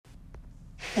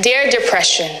Dear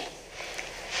Depression,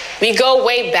 we go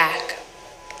way back.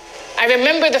 I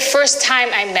remember the first time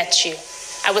I met you.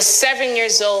 I was 7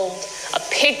 years old, a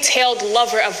pigtailed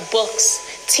lover of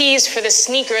books, teased for the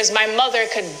sneakers my mother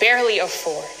could barely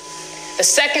afford. The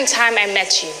second time I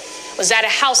met you was at a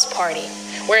house party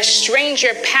where a stranger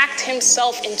packed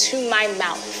himself into my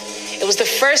mouth. It was the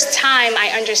first time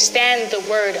I understand the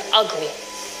word ugly.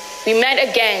 We met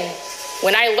again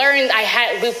when I learned I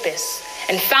had lupus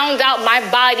and found out my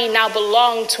body now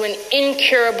belonged to an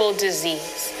incurable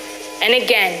disease. And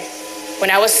again, when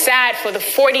I was sad for the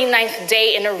 49th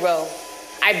day in a row,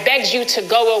 I begged you to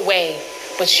go away,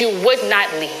 but you would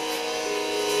not leave.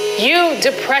 You,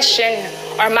 depression,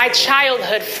 are my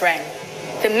childhood friend.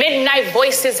 The midnight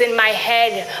voices in my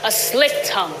head, a slick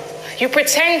tongue. You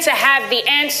pretend to have the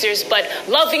answers, but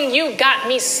loving you got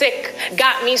me sick,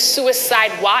 got me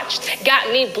suicide watched,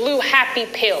 got me blue happy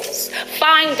pills.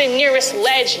 Find the nearest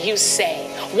ledge, you say.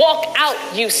 Walk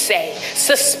out, you say.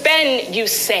 Suspend, you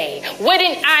say.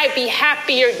 Wouldn't I be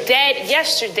happier dead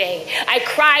yesterday? I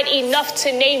cried enough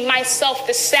to name myself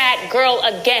the sad girl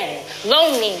again.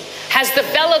 Lonely has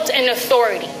developed an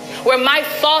authority where my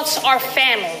thoughts are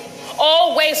family.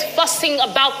 Always fussing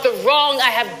about the wrong I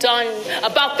have done,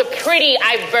 about the pretty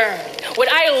I burned. What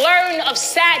I learn of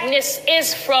sadness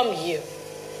is from you.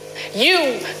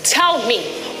 You tell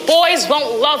me boys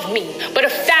won't love me, but a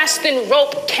fasten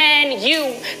rope can.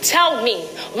 You tell me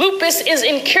lupus is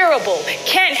incurable,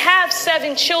 can't have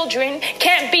 7 children,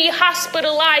 can't be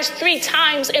hospitalized 3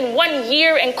 times in 1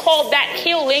 year and call that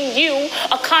healing. You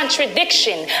a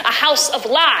contradiction, a house of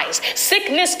lies.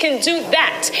 Sickness can do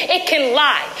that. It can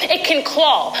lie, it can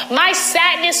claw. My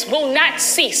sadness will not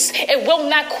cease, it will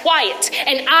not quiet,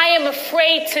 and I am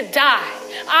afraid to die.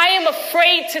 I am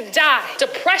afraid to die.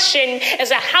 Depression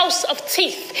is a house of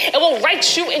teeth. It will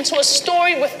write you into a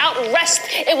story without rest.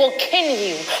 It will kin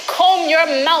you, comb your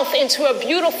mouth into a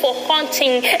beautiful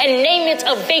haunting, and name it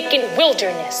a vacant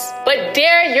wilderness. But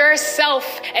dare yourself,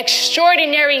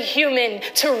 extraordinary human,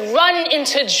 to run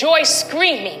into joy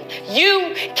screaming,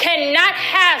 you cannot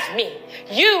have me.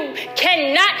 You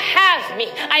cannot have me.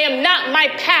 I am not my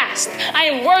past. I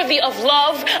am worthy of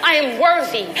love. I am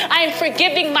worthy. I am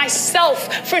forgiving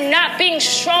myself for not being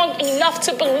strong enough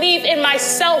to believe in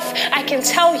myself. I can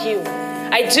tell you,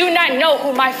 I do not know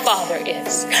who my father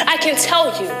is. I can tell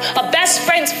you, a best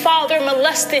friend's father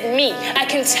molested me. I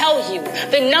can tell you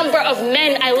the number of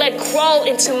men I let crawl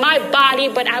into my body,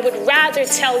 but I would rather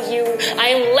tell you I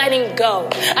am letting go.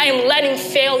 I am letting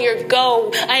failure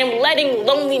go. I am letting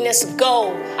loneliness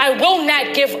go. I will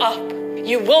not give up.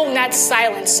 You will not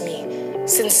silence me.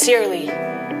 Sincerely,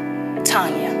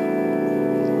 Tanya.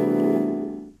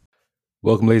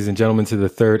 Welcome, ladies and gentlemen, to the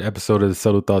 3rd episode of the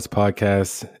Subtle Thoughts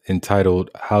podcast entitled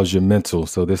How's Your Mental?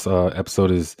 So this episode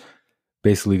is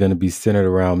basically going to be centered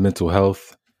around mental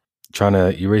health, trying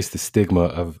to erase the stigma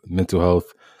of mental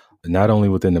health, not only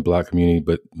within the Black community,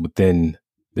 but within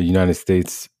the United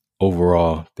States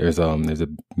overall. There's a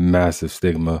massive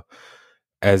stigma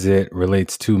as it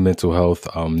relates to mental health,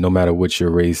 no matter what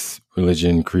your race,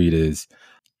 religion, creed is.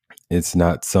 It's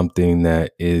not something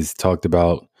that is talked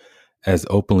about as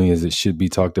openly as it should be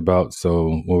talked about.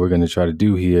 So what we're going to try to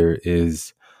do here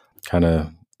is kind of,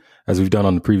 as we've done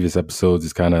on the previous episodes,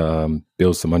 is kind of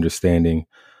build some understanding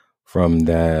from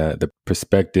the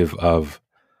perspective of,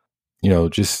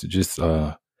 just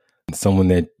someone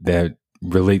that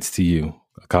relates to you,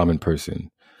 a common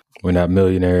person. We're not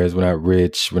millionaires, we're not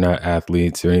rich, we're not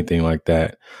athletes or anything like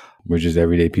that. We're just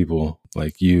everyday people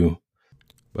like you.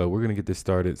 But we're going to get this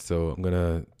started. So I'm going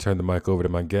to turn the mic over to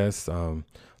my guest.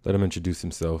 Let him introduce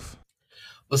himself.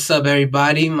 What's up,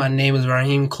 everybody? My name is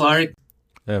Raheem Clark.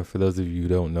 And for those of you who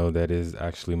don't know, that is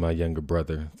actually my younger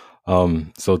brother.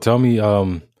 So tell me,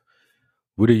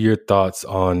 what are your thoughts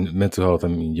on mental health? I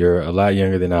mean, you're a lot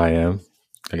younger than I am.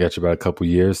 I got you about a couple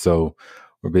years, so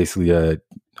we're basically a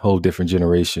whole different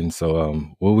generation. So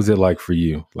what was it like for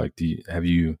you? Like, have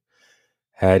you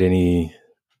had any,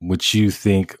 what you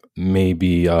think may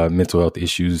be mental health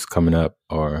issues coming up,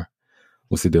 or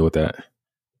what's the deal with that?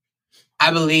 I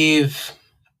believe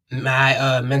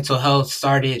my mental health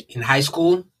started in high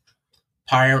school,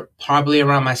 probably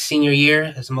around my senior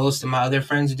year, as most of my other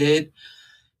friends did,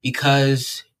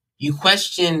 because you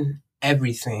question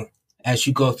everything as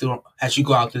you go out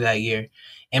through that year.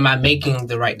 Am I making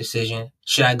the right decision?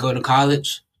 Should I go to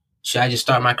college? Should I just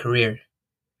start my career?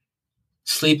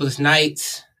 Sleepless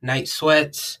nights, night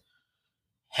sweats,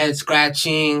 head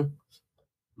scratching,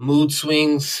 mood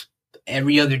swings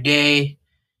every other day.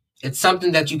 It's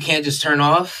something that you can't just turn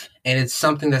off, and it's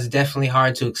something that's definitely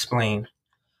hard to explain.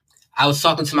 I was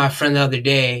talking to my friend the other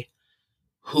day,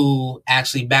 who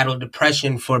actually battled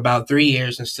depression for about 3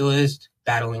 years and still is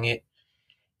battling it.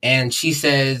 And she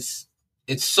says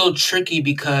it's so tricky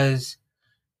because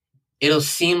it'll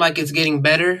seem like it's getting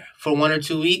better for 1 or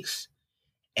 2 weeks.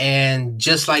 And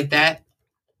just like that,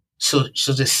 she'll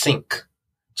just sink.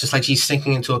 Just like she's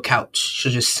sinking into a couch.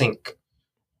 She'll just sink.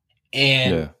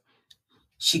 And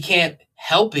she can't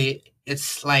help it.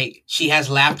 It's like she has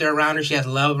laughter around her. She has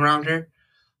love around her.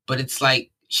 But it's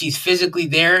like she's physically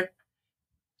there,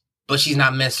 but she's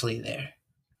not mentally there.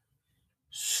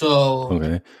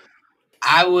 So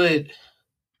I would,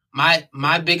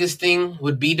 my biggest thing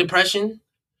would be depression,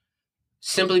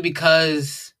 simply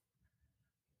because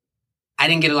I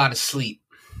didn't get a lot of sleep.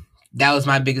 That was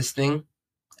my biggest thing.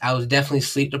 I was definitely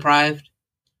sleep deprived.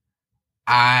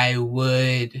 I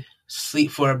would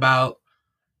sleep for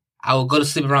I would go to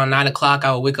sleep around 9 o'clock.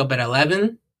 I would wake up at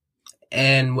 11,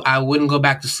 and I wouldn't go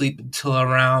back to sleep until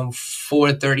around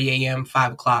 4:30 a.m.,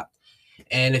 5 o'clock.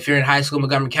 And if you're in high school in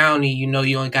Montgomery County, you know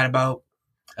you only got about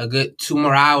a good 2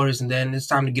 more hours, and then it's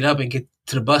time to get up and get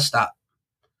to the bus stop.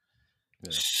 Yeah.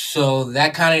 So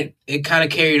that kind of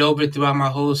carried over throughout my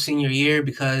whole senior year,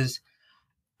 because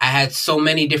I had so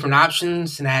many different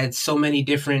options and I had so many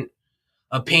different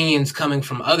opinions coming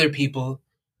from other people,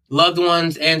 loved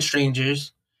ones and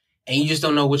strangers, and you just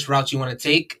don't know which route you want to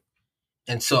take.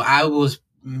 And so I was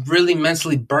really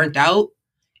mentally burnt out,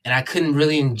 and I couldn't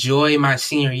really enjoy my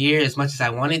senior year as much as I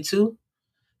wanted to,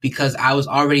 because I was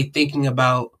already thinking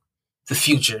about the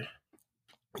future.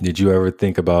 Did you ever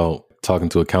think about talking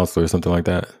to a counselor or something like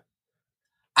that?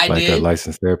 I did. Like a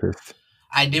licensed therapist?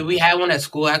 I did. We had one at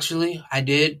school, actually. I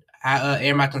did. I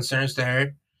air my concerns to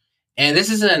her. And this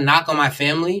isn't a knock on my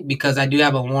family, because I do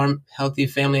have a warm, healthy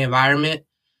family environment.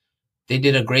 They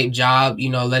did a great job,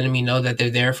 letting me know that they're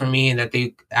there for me and that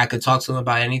I could talk to them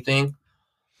about anything.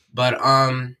 But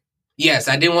yes,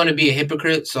 I didn't want to be a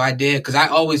hypocrite, so I did, because I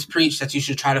always preach that you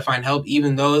should try to find help,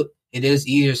 even though it is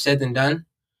easier said than done,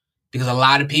 because a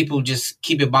lot of people just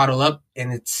keep it bottled up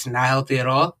and it's not healthy at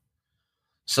all.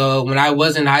 So when I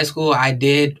was in high school, I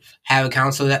did have a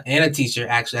counselor and a teacher,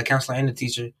 actually, a counselor and a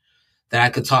teacher that I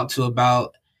could talk to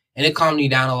about, and it calmed me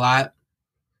down a lot.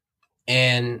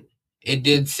 And it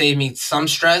did save me some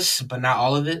stress, but not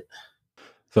all of it.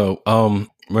 So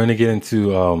we're gonna get into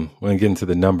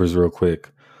the numbers real quick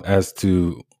as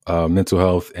to mental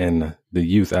health and the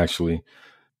youth, actually.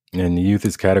 And the youth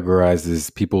is categorized as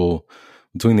people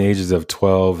between the ages of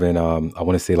 12 and I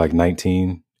want to say like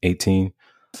 19, 18.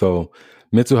 So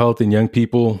mental health in young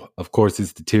people, of course,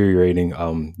 is deteriorating.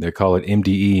 They call it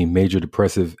MDE, major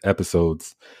depressive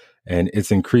episodes. And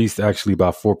it's increased actually by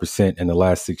 4% in the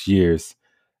last 6 years.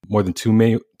 More than 2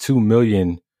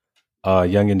 million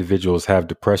young individuals have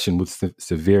depression with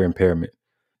severe impairment.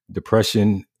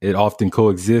 Depression, it often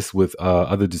coexists with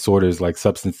other disorders like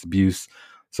substance abuse,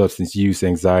 substance use,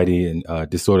 anxiety, and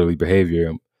disorderly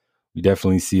behavior. We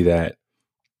definitely see that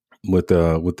with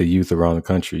the youth around the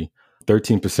country.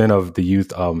 13% of the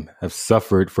youth have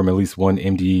suffered from at least one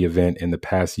MDE event in the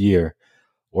past year.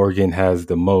 Oregon has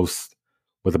the most,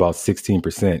 with about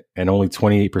 16%, and only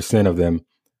 28% of them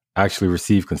actually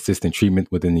receive consistent treatment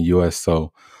within the U.S.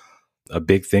 So a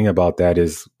big thing about that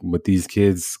is with these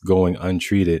kids going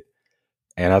untreated,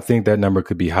 and I think that number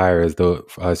could be higher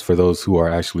as for those who are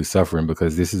actually suffering,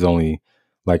 because this is only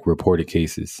like reported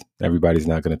cases. Everybody's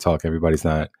not going to talk. Everybody's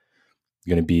not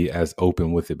going to be as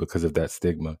open with it because of that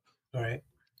stigma. All right.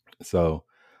 So,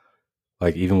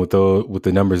 like, even with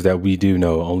the numbers that we do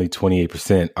know, only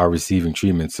 28% are receiving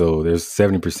treatment. So there's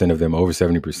 70% of them, over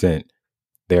 70%,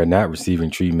 they are not receiving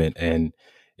treatment. And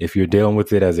if you're dealing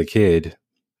with it as a kid,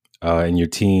 in your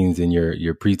teens and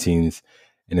your preteens,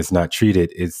 and it's not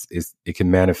treated, it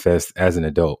can manifest as an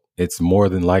adult. It's more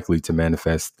than likely to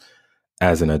manifest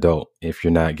as an adult if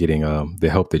you're not getting the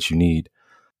help that you need.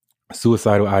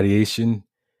 Suicidal ideation,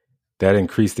 that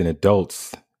increased in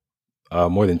adults.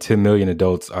 More than 10 million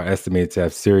adults are estimated to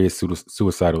have serious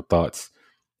suicidal thoughts,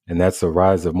 and that's a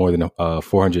rise of more than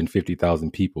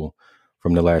 450,000 people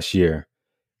from the last year.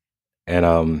 And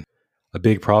a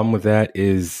big problem with that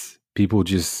is people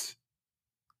just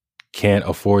can't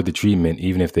afford the treatment,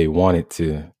 even if they wanted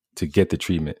to get the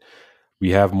treatment. We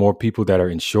have more people that are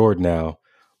insured now,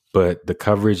 but the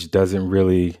coverage doesn't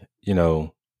really,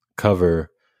 cover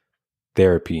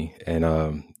therapy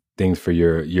and things for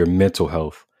your mental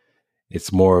health.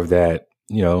 It's more of that,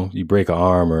 you break an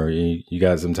arm or you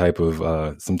got some type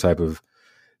of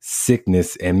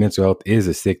sickness, and mental health is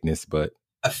a sickness, but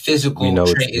a physical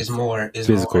trait is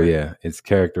physical. More. Yeah, it's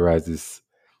characterized as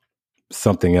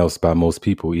something else by most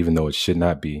people, even though it should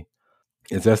not be.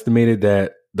 It's estimated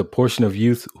that the portion of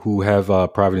youth who have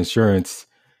private insurance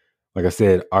like I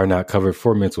said, are not covered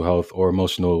for mental health or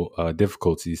emotional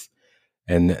difficulties,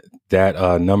 and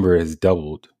that number has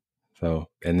doubled. So,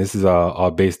 and this is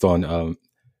all based on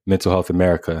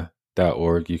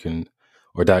mentalhealthamerica.org. You can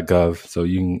or .gov. So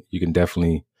you can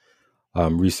definitely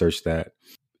research that.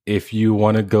 If you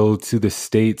want to go to the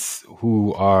states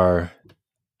who are,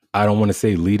 I don't want to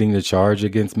say leading the charge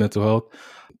against mental health,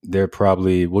 they're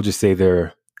probably, we'll just say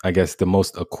they're, I guess, the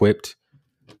most equipped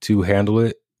to handle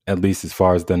it, at least as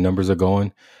far as the numbers are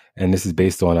going. And this is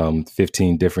based on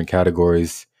 15 different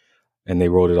categories, and they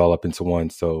rolled it all up into one.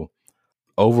 So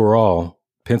overall,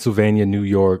 Pennsylvania, New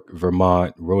York,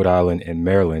 Vermont, Rhode Island, and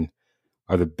Maryland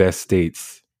are the best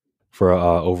states for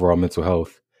overall mental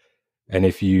health. And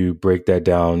if you break that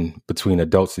down between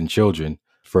adults and children,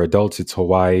 for adults, it's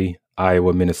Hawaii,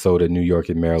 Iowa, Minnesota, New York,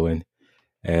 and Maryland.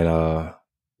 And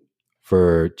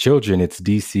for children, it's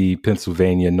DC,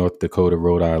 Pennsylvania, North Dakota,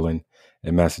 Rhode Island,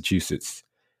 and Massachusetts.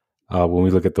 When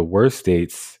we look at the worst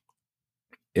states,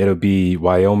 it'll be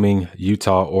Wyoming,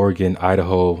 Utah, Oregon,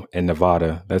 Idaho, and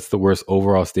Nevada. That's the worst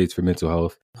overall states for mental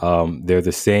health. They're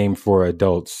the same for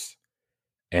adults.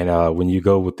 And when you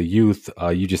go with the youth,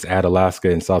 you just add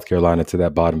Alaska and South Carolina to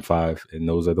that bottom 5. And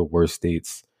those are the worst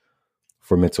states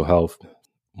for mental health.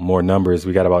 More numbers,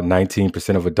 we got about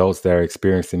 19% of adults that are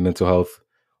experiencing mental health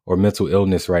or mental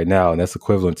illness right now. And that's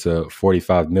equivalent to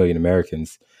 45 million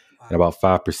Americans. And about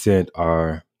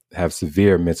 5% have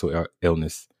severe mental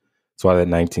illness. That's why that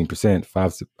 19%,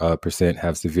 5%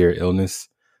 have severe illness.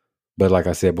 But like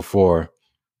I said before,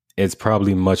 it's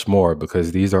probably much more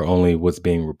because these are only what's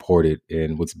being reported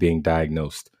and what's being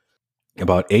diagnosed.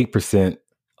 About 8%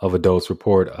 of adults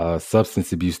report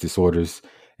substance abuse disorders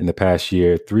in the past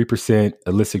year, 3%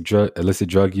 illicit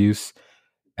drug use,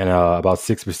 and about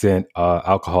 6%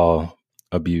 alcohol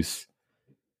abuse.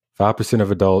 5% of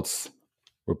adults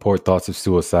report thoughts of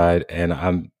suicide, and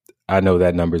I know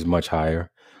that number is much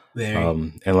higher.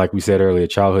 And like we said earlier,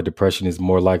 childhood depression is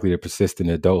more likely to persist in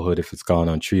adulthood if it's gone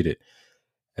untreated.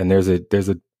 And there's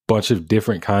a bunch of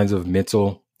different kinds of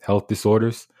mental health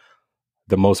disorders.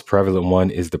 The most prevalent one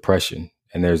is depression,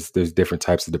 and there's different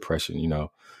types of depression. You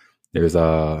know, there's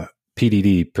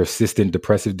PDD, persistent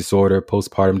depressive disorder,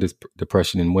 postpartum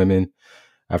depression in women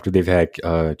after they've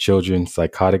had children,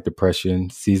 psychotic depression,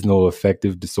 seasonal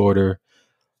affective disorder,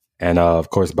 and of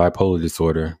course bipolar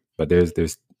disorder. But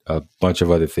there's a bunch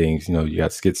of other things. You know, you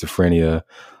got schizophrenia,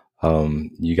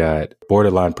 you got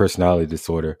borderline personality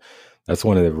disorder. That's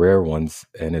one of the rare ones,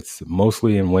 and it's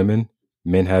mostly in women.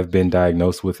 Men have been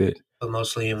diagnosed with it, but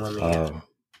mostly in women. Yeah.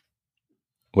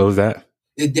 What was that?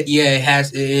 It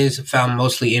is found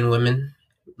mostly in women.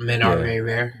 Men are very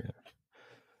rare. Yeah.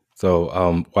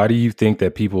 So, why do you think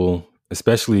that people,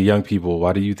 especially young people,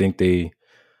 why do you think they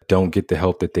don't get the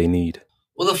help that they need?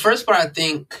 Well, the first part, I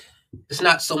think, it's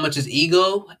not so much as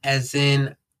ego as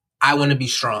in I want to be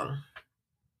strong.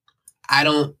 I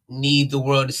don't need the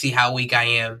world to see how weak I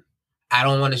am. I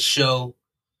don't want to show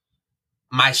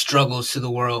my struggles to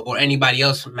the world or anybody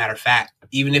else, matter of fact,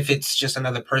 even if it's just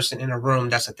another person in a room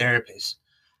that's a therapist.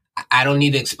 I don't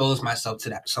need to expose myself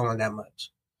to someone that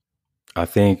much. I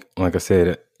think, like I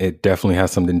said, it definitely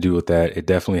has something to do with that. It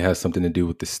definitely has something to do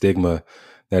with the stigma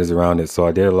that is around it. So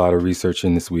I did a lot of research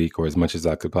in this week, or as much as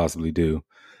I could possibly do,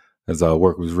 as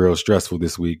work was real stressful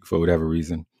this week for whatever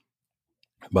reason.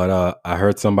 But I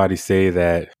heard somebody say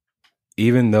that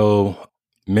even though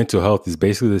mental health is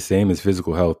basically the same as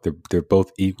physical health, they're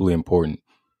both equally important.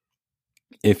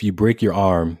 If you break your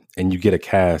arm and you get a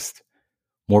cast,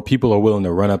 more people are willing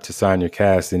to run up to sign your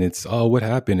cast, and it's, oh, what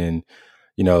happened? And,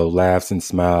 you know, laughs and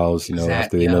smiles, you know,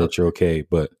 after they know that you're okay.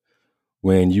 But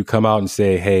when you come out and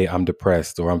say, hey, I'm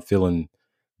depressed or I'm feeling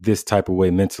this type of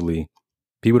way mentally,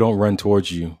 people don't run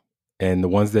towards you. And the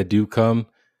ones that do come,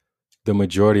 the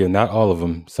majority, not all of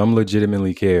them, some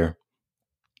legitimately care.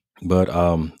 But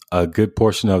a good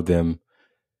portion of them,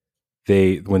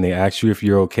 when they ask you if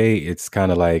you're okay, it's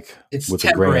kind of like it's with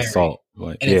temporary. a grain of salt.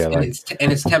 Like,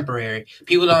 it's temporary.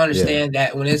 People don't understand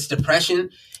that when it's depression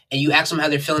and you ask them how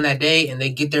they're feeling that day and they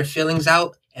get their feelings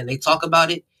out and they talk about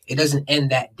it, it doesn't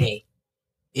end that day.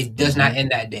 It does not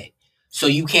end that day. So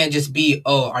you can't just be,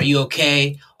 oh, are you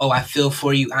okay? Oh, I feel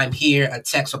for you. I'm here. A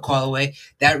text or call away.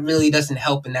 That really doesn't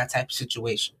help in that type of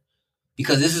situation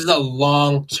because this is a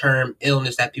long-term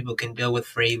illness that people can deal with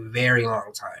for a very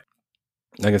long time.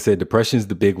 Like I said, depression is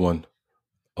the big one.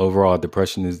 Overall,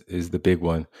 depression is the big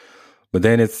one. But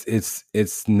then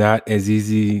it's not as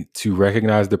easy to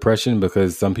recognize depression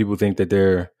because some people think that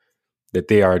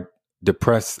they are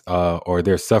depressed or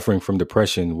they're suffering from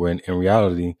depression, when in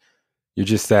reality you're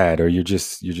just sad or you're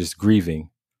just grieving.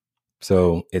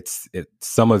 So it's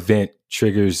some event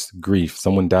triggers grief.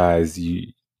 Someone dies,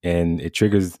 and it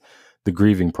triggers the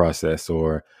grieving process,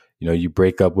 or you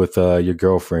break up with your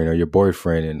girlfriend or your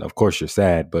boyfriend, and of course you're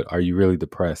sad, but are you really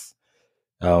depressed?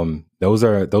 Those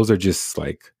are just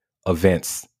like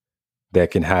events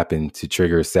that can happen to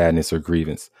trigger sadness or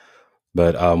grievance.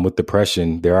 But with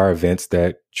depression, there are events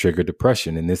that trigger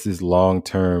depression, and this is long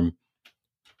term,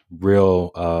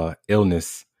 real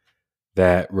illness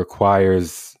that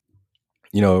requires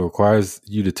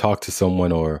you to talk to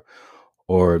someone,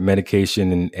 or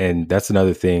medication, and that's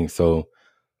another thing. So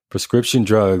prescription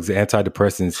drugs,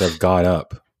 antidepressants have gone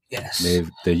up. Yes.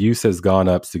 The use has gone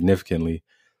up significantly,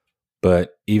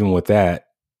 but even with that,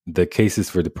 the cases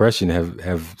for depression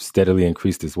have steadily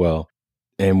increased as well.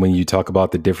 And when you talk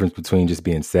about the difference between just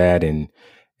being sad and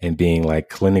being like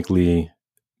clinically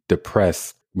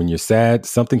depressed, when you're sad,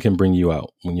 something can bring you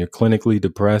out. When you're clinically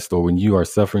depressed, or when you are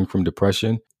suffering from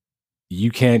depression, you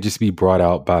can't just be brought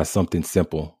out by something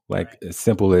simple, like as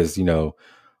simple as,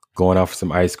 going out for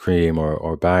some ice cream,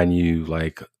 or buying you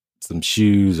like some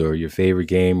shoes or your favorite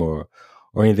game, or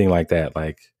anything like that.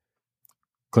 Like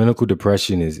clinical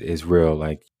depression is real.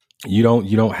 Like you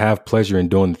don't have pleasure in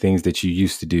doing the things that you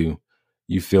used to do.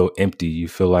 You feel empty. You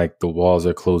feel like the walls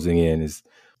are closing in, is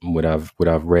what I've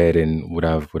read and what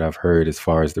I've heard as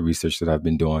far as the research that I've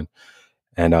been doing.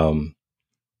 And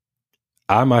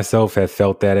I myself have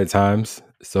felt that at times.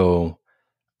 So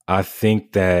I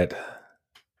think that,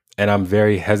 and I'm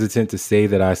very hesitant to say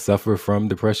that I suffer from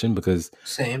depression, because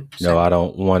Same. I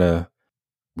don't want to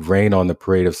rain on the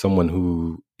parade of someone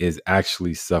who is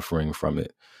actually suffering from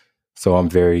it. So I'm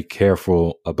very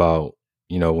careful about,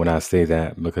 when I say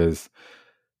that, because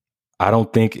I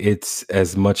don't think it's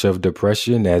as much of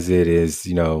depression as it is,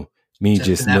 me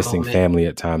just missing moment. family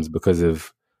at times because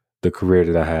of the career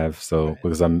that I have. So Right.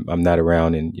 because I'm not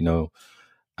around, and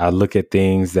I look at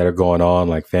things that are going on,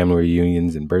 like family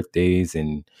reunions and birthdays,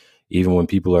 and even when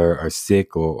people are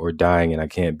sick or dying and I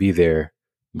can't be there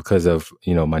because of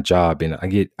my job, and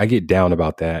I get down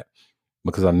about that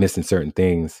because I'm missing certain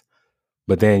things.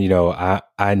 But then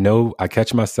I know, I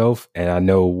catch myself, and I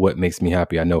know what makes me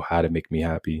happy. I know how to make me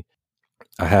happy.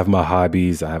 I have my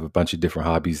hobbies. I have a bunch of different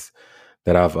hobbies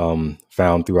that I've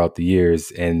found throughout the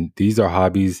years, and these are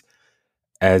hobbies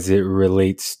as it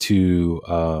relates to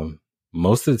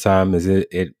most of the time is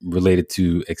it related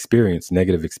to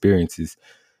negative experiences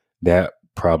that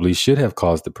probably should have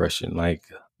caused depression, like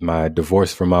my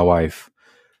divorce from my wife.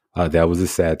 That was a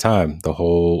sad time. The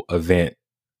whole event,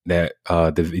 that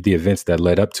the events that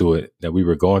led up to it, that we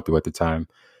were going through at the time,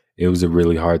 it was a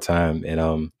really hard time.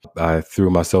 And I threw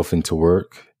myself into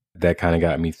work. That kind of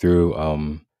got me through.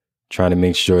 Trying to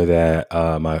make sure that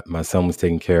my son was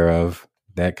taken care of.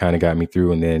 That kind of got me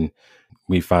through. And then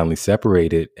we finally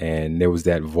separated, and there was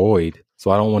that void.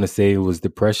 So I don't want to say it was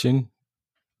depression,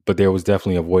 but there was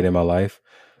definitely a void in my life.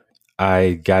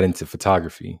 I got into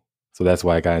photography. So that's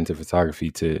why I got into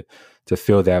photography, to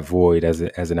fill that void as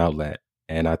an outlet.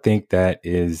 And I think that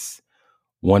is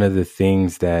one of the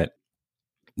things that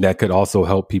could also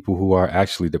help people who are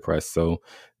actually depressed. So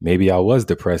maybe I was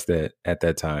depressed at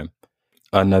that time.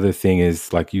 Another thing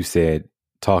is, like you said,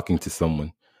 talking to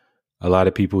someone. A lot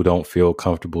of people don't feel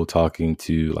comfortable talking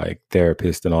to like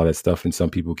therapists and all that stuff, and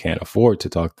some people can't afford to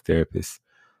talk to therapists.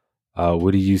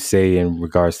 What do you say in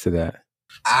regards to that?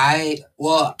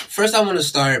 First I want to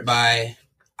start by,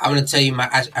 I'm going to tell you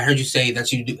I heard you say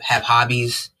that you do have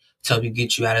hobbies to help you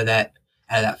get you out of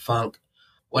that funk.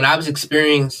 When I was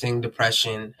experiencing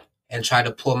depression and tried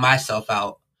to pull myself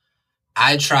out,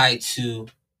 I tried to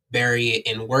bury it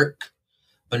in work,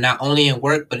 but not only in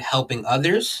work, but helping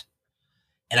others.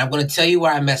 And I'm going to tell you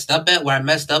where I messed up at. Where I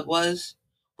messed up was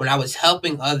when I was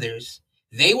helping others,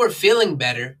 they were feeling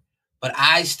better, but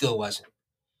I still wasn't.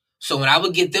 So when I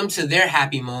would get them to their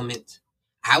happy moment,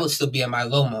 I would still be at my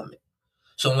low moment.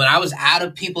 So when I was out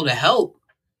of people to help,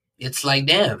 it's like,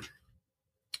 damn,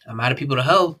 I'm out of people to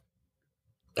help.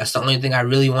 That's the only thing I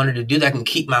really wanted to do that can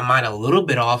keep my mind a little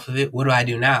bit off of it. What do I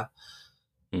do now?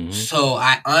 Mm-hmm. So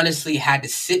I honestly had to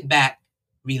sit back,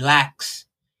 relax,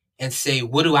 and say,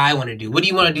 what do I want to do? What do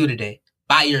you want to do today?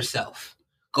 By yourself.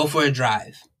 Go for a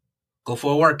drive. Go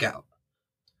for a workout.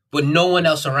 With no one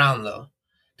else around, though.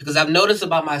 Because I've noticed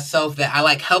about myself that I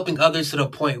like helping others to the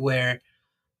point where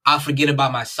I'll forget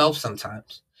about myself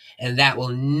sometimes. And that will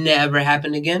never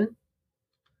happen again.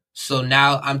 So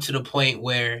now I'm to the point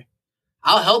where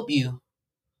I'll help you,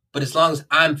 but as long as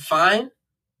I'm fine,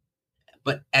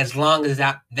 but as long as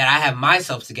that I have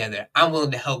myself together, I'm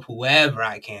willing to help whoever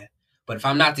I can. But if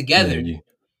I'm not together,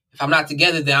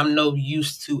 then I'm no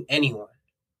use to anyone.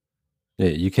 Yeah,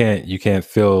 you can't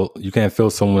fill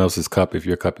someone else's cup if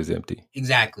your cup is empty.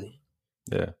 Exactly.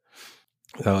 Yeah.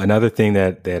 Another thing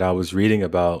that I was reading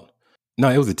about, no,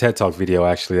 it was a TED Talk video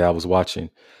actually that I was watching,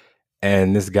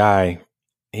 and this guy,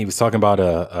 he was talking about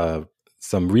a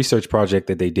some research project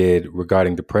that they did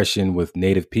regarding depression with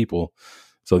Native people.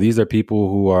 So these are people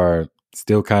who are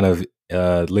still kind of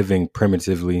living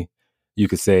primitively, you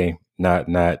could say, not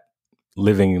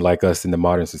living like us in the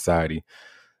modern society.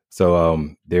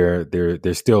 So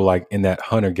they're still like in that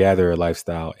hunter gatherer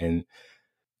lifestyle, and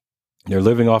they're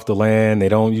living off the land. They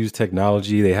don't use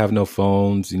technology. They have no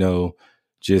phones.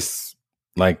 Just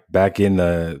like back in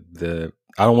the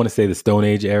I don't want to say the Stone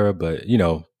Age era, but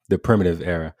the primitive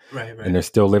era. Right. And they're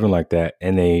still living like that.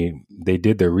 And they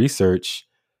did their research,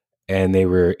 and they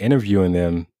were interviewing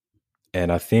them,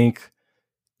 and I think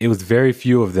it was very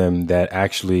few of them that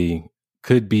actually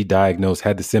could be diagnosed,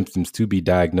 had the symptoms to be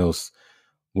diagnosed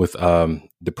with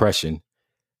depression,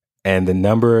 and the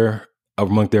number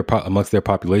amongst their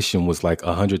population was like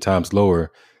 100 times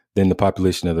lower than the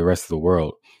population of the rest of the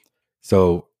world.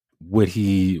 So what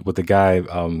the guy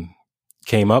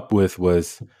came up with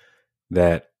was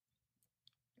that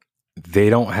they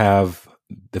don't have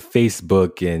the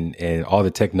Facebook and all the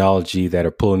technology that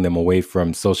are pulling them away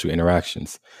from social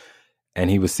interactions. And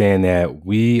he was saying that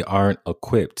we aren't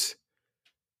equipped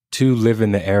to live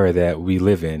in the era that we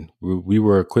live in. We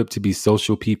were equipped to be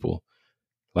social people,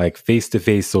 like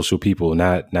face-to-face social people,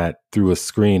 not through a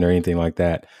screen or anything like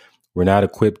that. We're not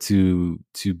equipped to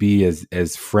be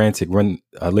as frantic,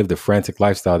 live the frantic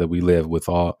lifestyle that we live with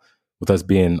us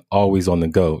being always on the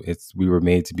go. We were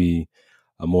made to be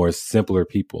a more simpler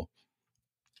people.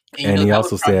 And he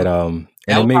also said, and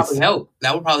that it would makes probably help.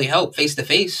 That would probably help face to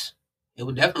face. It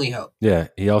would definitely help. Yeah.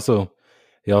 He also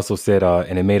said,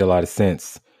 and it made a lot of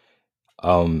sense.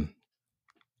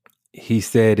 He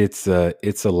said it's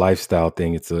a lifestyle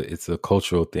thing. It's a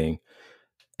cultural thing.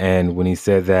 And when he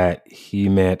said that, he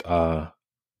meant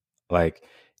like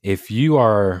if you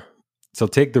are, so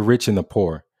take the rich and the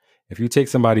poor. If you take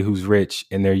somebody who's rich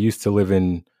and they're used to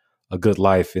living a good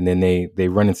life, and then they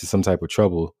run into some type of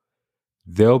trouble,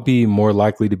 they'll be more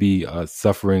likely to be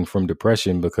suffering from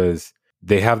depression because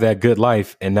they have that good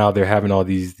life and now they're having all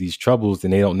these troubles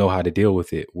and they don't know how to deal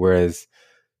with it. Whereas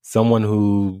someone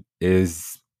who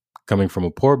is coming from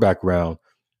a poor background,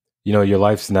 your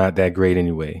life's not that great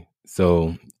anyway.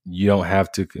 So you don't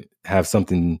have to have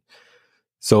something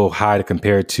so high to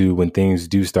compare to when things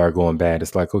do start going bad.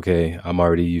 It's like, okay, I'm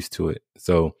already used to it.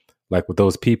 So like with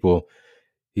those people,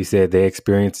 he said they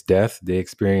experience death, they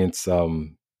experience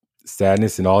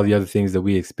sadness and all the other things that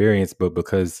we experience, but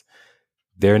because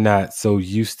they're not so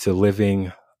used to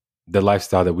living the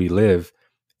lifestyle that we live,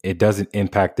 it doesn't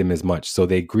impact them as much. So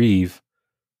they grieve,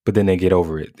 but then they get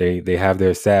over it. They have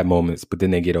their sad moments, but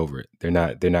then they get over it. They're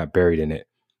not buried in it.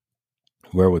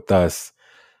 Where with us,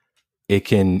 it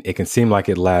can seem like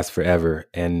it lasts forever.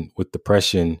 And with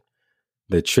depression,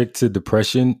 the trick to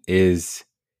depression is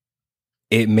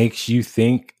it makes you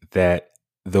think that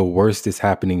the worst is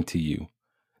happening to you.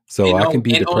 So I can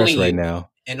be depressed right now.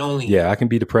 And only Yeah, I can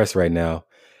be depressed right now.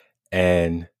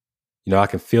 And, I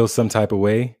can feel some type of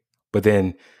way, but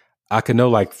then I can know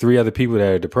like 3 other people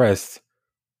that are depressed,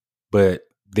 but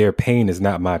their pain is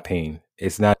not my pain.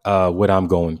 It's not what I'm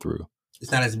going through.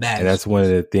 It's not as bad. And that's one of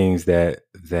the things that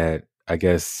I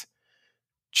guess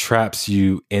traps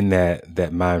you in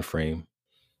that mind frame.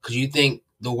 Because you think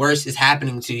the worst is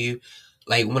happening to you.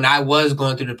 Like when I was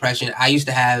going through depression, I used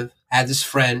to have this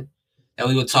friend that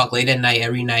we would talk late at night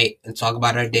every night and talk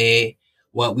about our day,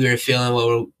 what we were feeling,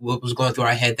 what was going through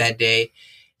our head that day.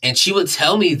 And she would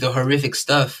tell me the horrific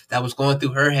stuff that was going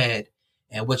through her head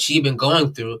and what she'd been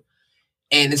going through.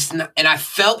 And it's not, and I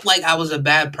felt like I was a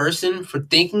bad person for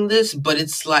thinking this, but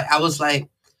it's like, I was like,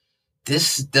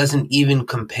 this doesn't even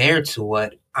compare to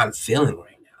what I'm feeling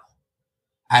right now.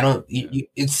 I don't,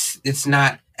 it's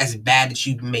not as bad as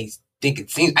you may think it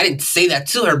seems. I didn't say that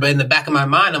to her, but in the back of my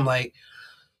mind, I'm like,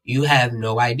 you have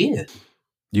no idea.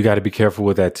 You got to be careful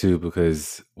with that too,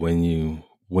 because when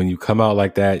you come out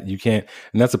like that, you can't,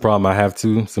 and that's a problem I have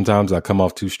too. Sometimes I come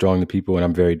off too strong to people and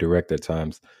I'm very direct at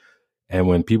times. And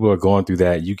when people are going through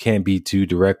that, you can't be too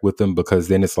direct with them because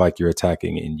then it's like you're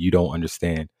attacking and you don't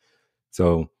understand.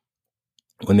 So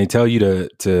when they tell you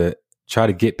to try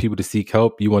to get people to seek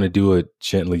help, you want to do it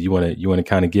gently. You want to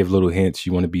kind of give little hints.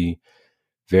 You want to be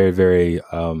very, very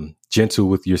gentle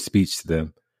with your speech to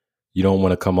them. You don't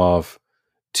want to come off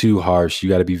too harsh. You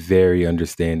got to be very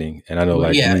understanding. And I know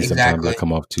sometimes I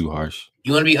come off too harsh.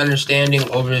 You want to be understanding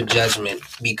over the judgment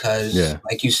because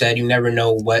like you said, you never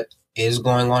know what is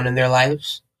going on in their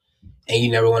lives and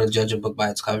you never want to judge a book by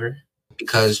its cover.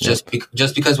 because Yep.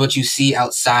 just because what you see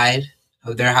outside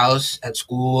of their house, at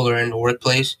school, or in the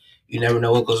workplace, you never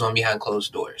know what goes on behind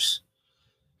closed doors.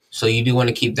 So you do want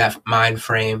to keep that mind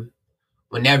frame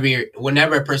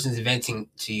whenever a person's venting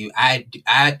to you. I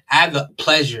have the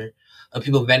pleasure of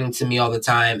people venting to me all the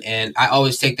time, and I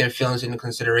always take their feelings into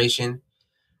consideration.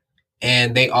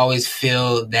 And they always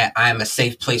feel that I'm a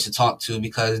safe place to talk to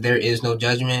because there is no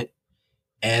judgment,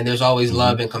 and there's always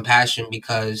love and compassion,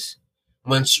 because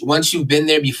once you've been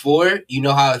there before, you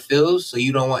know how it feels, so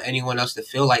you don't want anyone else to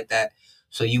feel like that.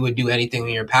 So you would do anything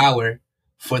in your power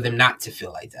for them not to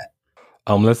feel like that.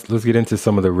 Let's get into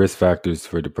some of the risk factors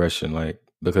for depression, like,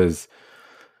 because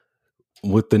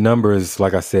with the numbers,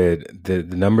 like I said, the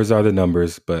numbers are the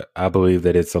numbers, but I believe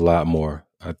that it's a lot more.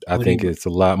 I What do think you it's a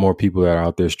lot more people that are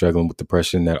out there struggling with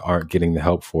depression that aren't getting the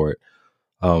help for it.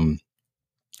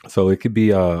 So it could be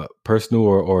a personal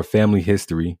or family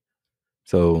history.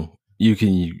 So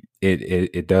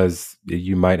it does,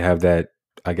 you might have that,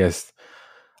 I guess,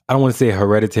 I don't want to say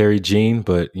hereditary gene,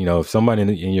 but if somebody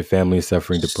in your family is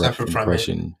suffering suffer from from it?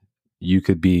 depression, you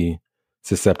could be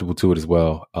susceptible to it as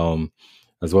well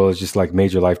as just like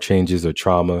major life changes or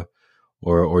trauma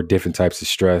or different types of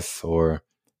stress or,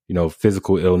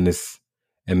 physical illness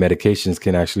and medications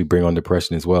can actually bring on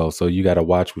depression as well. So you got to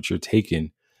watch what you're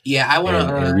taking Yeah, I want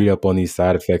and to. read up on these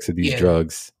side effects of these Yeah,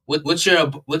 drugs what's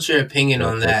your opinion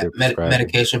on that that they're prescribing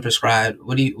medication prescribed?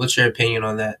 What's your opinion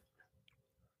on that?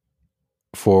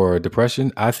 for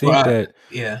depression. I For think that,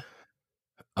 yeah.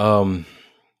 um,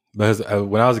 because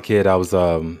when I was a kid, I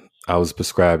was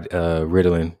prescribed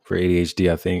Ritalin for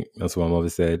ADHD. I think that's what my mother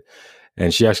said,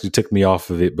 and she actually took me off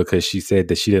of it because she said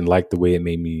that she didn't like the way it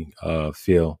made me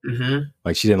feel. Mm-hmm.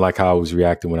 Like she didn't like how I was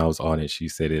reacting when I was on it. She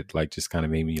said it like just kind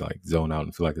of made me like zone out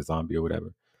and feel like a zombie or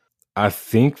whatever. I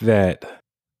think that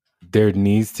you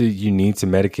need to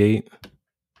medicate.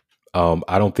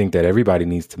 I don't think that everybody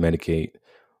needs to medicate,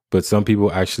 but some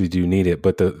people actually do need it.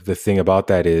 But the thing about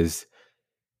that is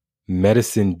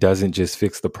medicine doesn't just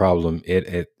fix the problem.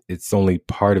 It's only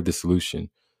part of the solution.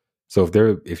 So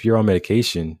if you're on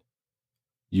medication,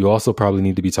 you also probably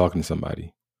need to be talking to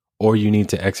somebody, or you need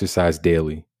to exercise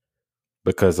daily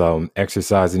because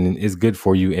exercising is good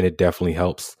for you and it definitely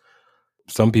helps.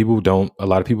 A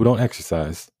lot of people don't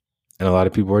exercise, and a lot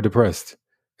of people are depressed,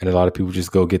 and a lot of people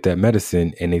just go get that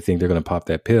medicine and they think they're going to pop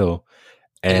that pill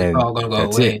And it's and all gonna go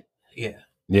that's it. away. Yeah.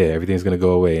 Yeah, everything's going to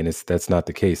go away, and that's not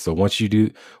the case. So once you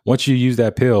use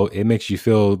that pill, it makes you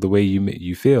feel the way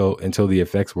you feel until the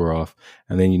effects wear off,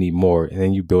 and then you need more, and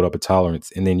then you build up a tolerance,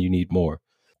 and then you need more.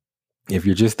 If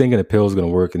you're just thinking a pill is going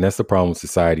to work, and that's the problem with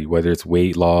society, whether it's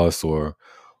weight loss or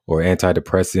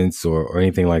antidepressants or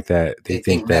anything like that, they They think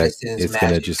think that medicine is it's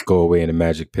going to magic. just go away in a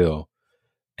magic pill.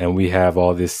 And we have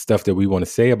all this stuff that we want to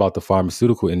say about the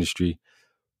pharmaceutical industry,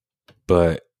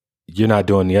 but you're not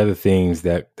doing the other things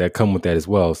that come with that as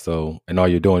well. So, and all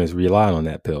you're doing is relying on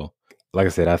that pill. Like I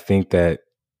said, I think that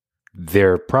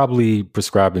they're probably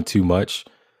prescribing too much,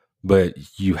 but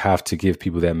you have to give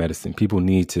people that medicine. People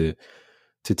need to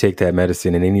take that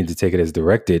medicine, and they need to take it as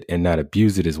directed and not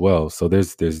abuse it as well. So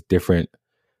there's different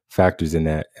factors in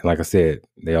that. And like I said,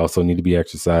 they also need to be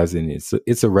exercising.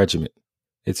 It's a regimen.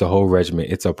 It's a whole regimen.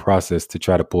 It's a process to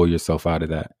try to pull yourself out of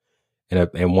that.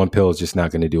 And one pill is just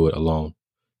not going to do it alone.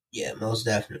 Yeah, most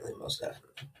definitely, most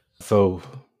definitely. So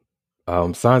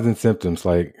signs and symptoms,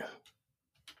 like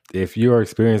if you are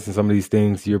experiencing some of these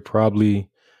things, you're probably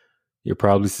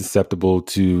susceptible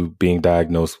to being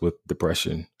diagnosed with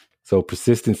depression. So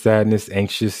persistent sadness,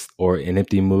 anxious or an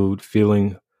empty mood,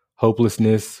 feeling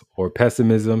hopelessness or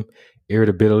pessimism,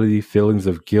 irritability, feelings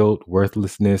of guilt,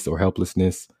 worthlessness or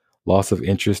helplessness, loss of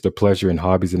interest or pleasure in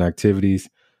hobbies and activities,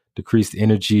 decreased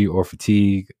energy or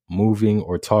fatigue, moving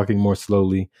or talking more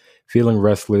slowly, feeling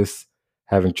restless,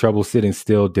 having trouble sitting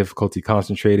still, difficulty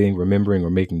concentrating, remembering or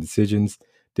making decisions,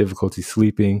 difficulty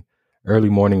sleeping, early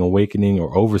morning awakening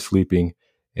or oversleeping.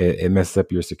 It messes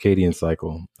up your circadian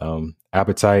cycle.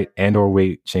 Appetite and or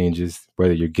weight changes,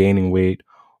 whether you're gaining weight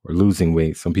or losing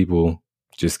weight. Some people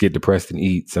just get depressed and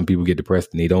eat. Some people get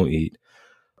depressed and they don't eat.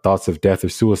 Thoughts of death or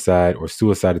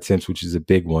suicide attempts, which is a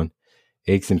big one.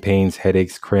 Aches and pains,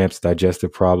 headaches, cramps,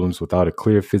 digestive problems without a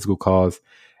clear physical cause,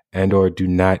 and or do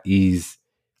not ease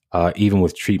even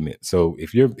with treatment. So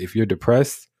if you're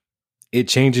depressed, it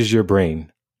changes your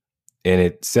brain and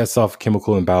it sets off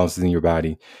chemical imbalances in your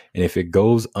body. And if it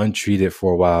goes untreated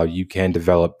for a while, you can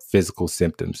develop physical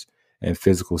symptoms and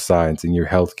physical signs, and your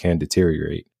health can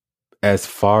deteriorate. As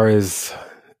far as,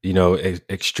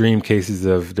 extreme cases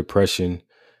of depression,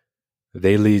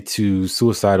 they lead to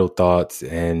suicidal thoughts,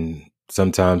 and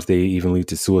sometimes they even lead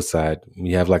to suicide.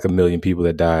 We have like 1 million people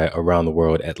that die around the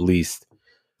world, at least,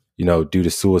 due to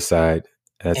suicide.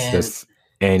 That's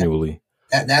annually.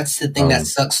 That's the thing that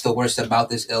sucks the worst about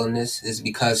this illness, is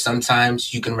because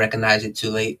sometimes you can recognize it too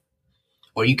late,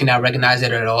 or you cannot recognize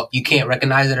it at all. You can't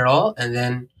recognize it at all, and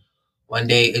then one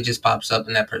day it just pops up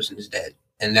and that person is dead.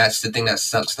 And that's the thing that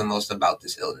sucks the most about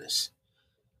this illness.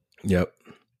 Yep.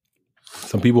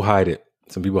 Some people hide it.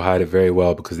 Some people hide it very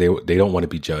well because they don't want to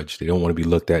be judged. They don't want to be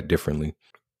looked at differently.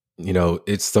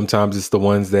 Sometimes it's the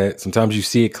ones that sometimes you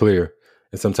see it clear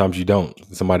and sometimes you don't.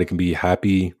 Somebody can be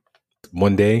happy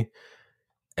one day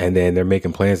and then they're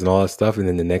making plans and all that stuff. And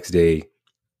then the next day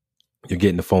you're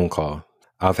getting a phone call.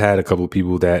 I've had a couple of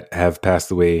people that have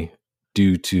passed away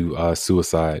due to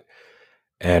suicide.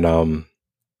 And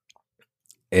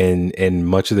in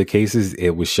much of the cases,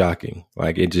 it was shocking.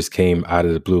 Like, it just came out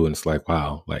of the blue, and it's like,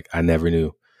 wow, like, I never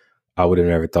knew. I would have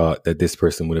never thought that this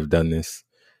person would have done this.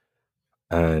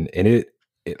 And it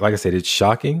like I said, it's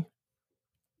shocking.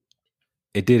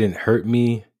 It didn't hurt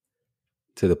me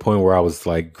to the point where I was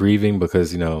like grieving,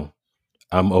 because,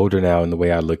 I'm older now, and the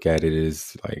way I look at it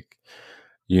is like,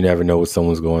 you never know what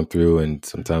someone's going through, and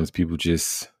sometimes people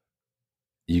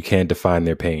you can't define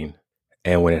their pain.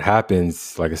 And when it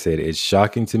happens, like I said, it's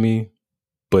shocking to me,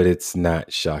 but it's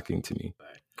not shocking to me.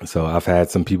 So I've had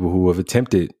some people who have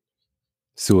attempted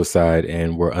suicide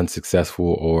and were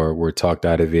unsuccessful or were talked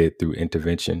out of it through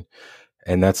intervention.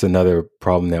 And that's another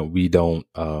problem that we don't,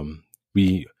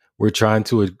 we're trying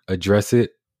to address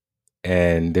it.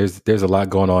 And there's a lot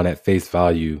going on at face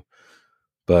value,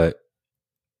 but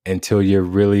until you're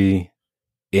really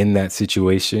in that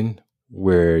situation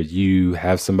where you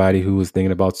have somebody who is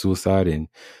thinking about suicide and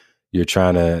you're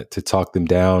trying to talk them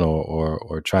down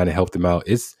or trying to help them out,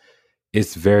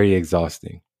 it's very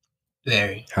exhausting.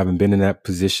 Very. Having been in that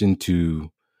position to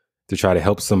try to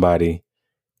help somebody,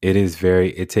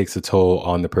 it takes a toll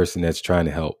on the person that's trying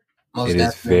to help. It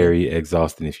is very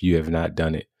exhausting if you have not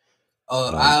done it.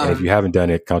 And if you haven't done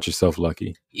it, count yourself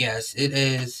lucky. Yes, it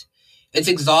is. It's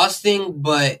exhausting,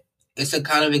 but it's a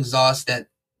kind of exhaust that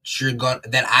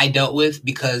I dealt with,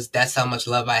 because that's how much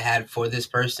love I had for this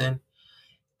person.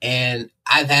 And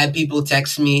I've had people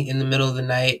text me in the middle of the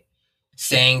night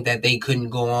saying that they couldn't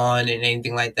go on and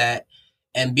anything like that.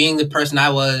 And being the person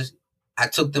I was, I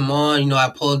took them on. I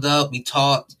pulled up, we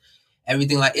talked,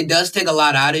 everything. It does take a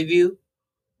lot out of you,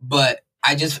 but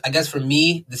I guess for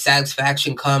me, the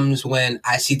satisfaction comes when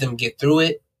I see them get through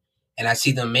it and I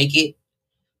see them make it,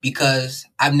 because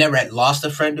I've never lost a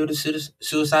friend due to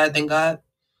suicide, thank God.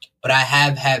 But I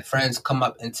have had friends come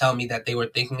up and tell me that they were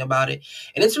thinking about it.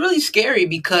 And it's really scary,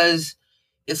 because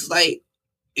it's like,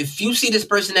 if you see this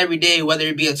person every day, whether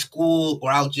it be at school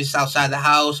or just outside the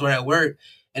house or at work,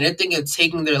 and they're thinking of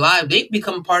taking their life, they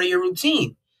become part of your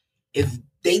routine. If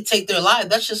they take their life,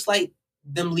 that's just like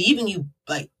them leaving you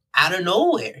out of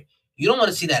nowhere. You don't want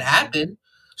to see that happen.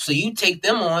 So you take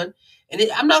them on. And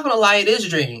I'm not going to lie, it is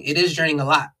draining. It is draining a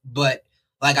lot. But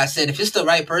like I said, if it's the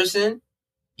right person,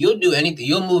 you'll do anything.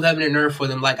 You'll move heaven and earth for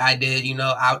them, like I did.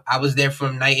 I was there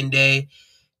from night and day,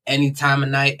 any time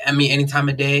of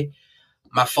day.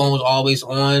 My phone was always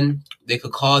on. They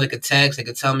could call, they could text, they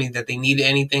could tell me that they needed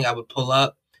anything. I would pull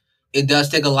up. It does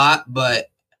take a lot, but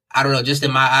I don't know. Just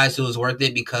in my eyes, it was worth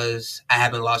it, because I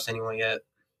haven't lost anyone yet.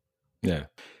 Yeah.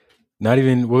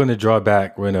 We're going to draw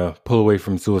back. We're going to pull away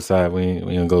from suicide. We're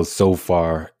going to go so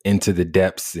far into the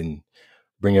depths and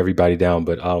bring everybody down.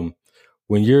 But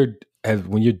when you're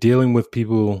dealing with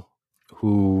people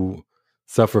who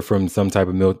suffer from some type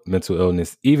of mental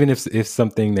illness, even if it's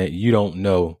something that you don't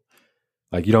know,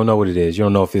 like, you don't know what it is. You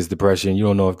don't know if it's depression. You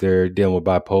don't know if they're dealing with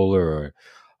bipolar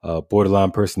or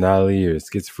borderline personality or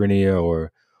schizophrenia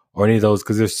or any of those,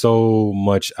 because there's so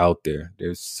much out there.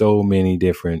 There's so many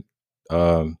different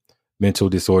mental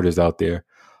disorders out there.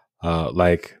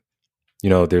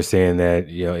 They're saying that,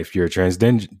 if you're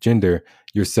transgender,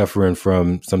 you're suffering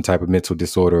from some type of mental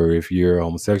disorder. Or if you're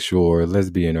homosexual or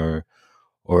lesbian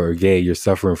or gay, you're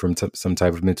suffering from some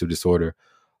type of mental disorder.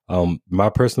 My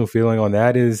personal feeling on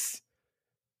that is,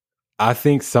 I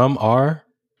think some are.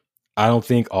 I don't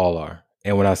think all are.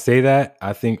 And when I say that,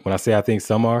 I think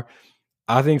some are,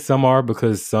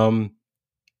 because some,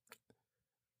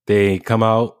 they come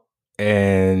out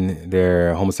and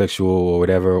they're homosexual or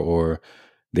whatever, or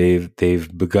they've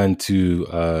begun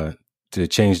to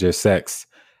change their sex,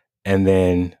 and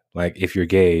then, like, if you're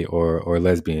gay or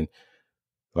lesbian,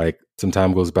 like, some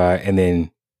time goes by and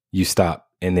then you stop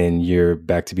and then you're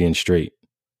back to being straight.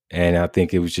 And I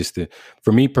think it was just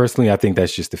for me personally, I think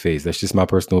that's just a phase. That's just my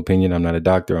personal opinion. I'm not a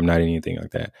doctor. I'm not anything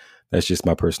like that. That's just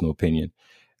my personal opinion.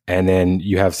 And then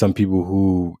you have some people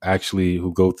who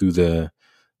go through the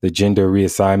gender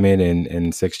reassignment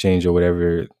and sex change or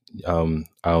whatever I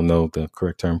don't know the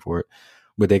correct term for it,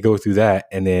 but they go through that,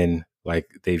 and then like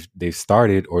they've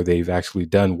started or they've actually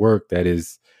done work that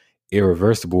is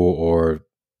irreversible, or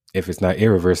if it's not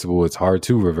irreversible, it's hard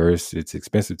to reverse. It's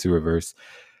expensive to reverse.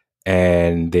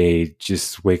 And they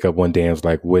just wake up one day and was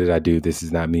like, what did I do? This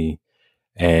is not me.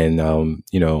 And,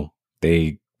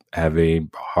 they have a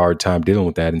hard time dealing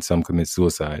with that, and some commit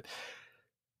suicide.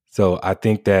 So I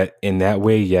think that in that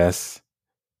way, yes,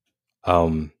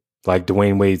 like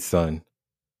Dwayne Wade's son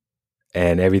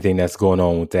and everything that's going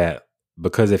on with that,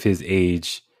 because of his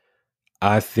age,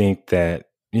 I think that,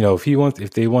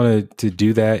 if they wanted to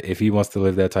do that, if he wants to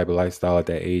live that type of lifestyle at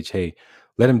that age, hey,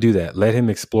 let him do that. Let him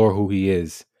explore who he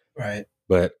is. Right.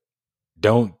 But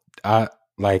don't, I'm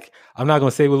not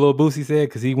gonna say what Lil Boosie said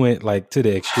because he went like to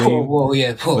the extreme.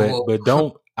 But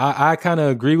don't. I kind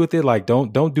of agree with it. Like,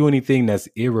 don't do anything that's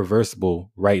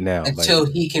irreversible right now until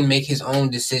he can make his own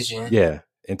decision. Yeah,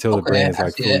 until the brand's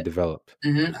like fully developed.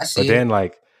 I see. But then,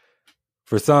 like,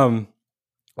 for some,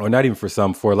 or not even for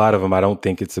some, for a lot of them, I don't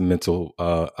think it's a mental.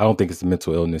 I don't think it's a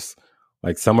mental illness.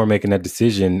 Like, some are making that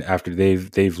decision after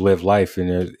they've lived life,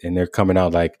 and they're coming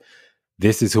out like,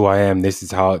 this is who I am. This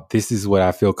is what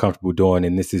I feel comfortable doing,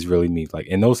 and this is really me. Like,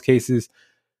 in those cases,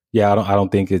 yeah, I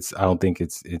don't think it's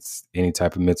any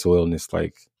type of mental illness.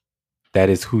 Like, that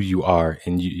is who you are,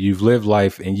 and you've lived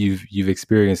life, and you've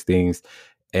experienced things,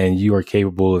 and you are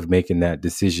capable of making that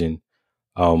decision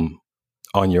on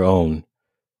your own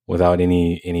without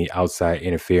any outside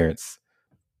interference.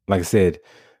 Like I said,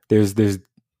 there's the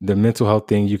mental health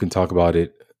thing. You can talk about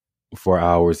it for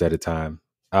hours at a time.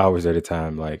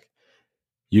 Like,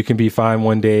 you can be fine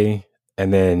one day,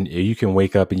 and then you can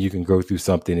wake up and you can go through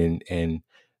something, and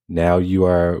now you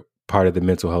are part of the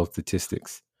mental health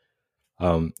statistics.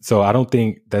 So I don't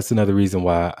think that's another reason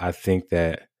why I think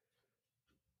that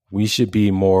we should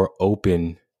be more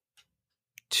open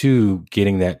to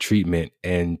getting that treatment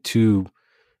and to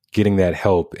getting that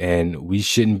help. And we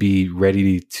shouldn't be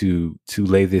ready to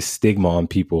lay this stigma on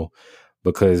people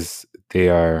because they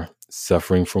are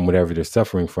suffering from whatever they're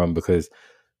suffering from, because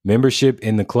membership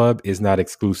in the club is not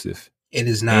exclusive. It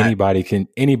is not. Anybody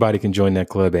can join that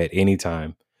club at any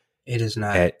time. It is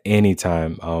not. At any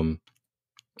time.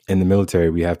 In the military,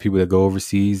 we have people that go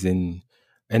overseas, and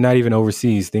not even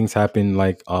overseas. Things happen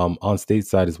like on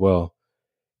stateside as well.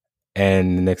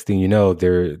 And the next thing you know,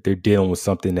 they're dealing with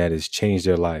something that has changed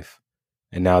their life.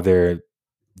 And now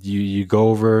you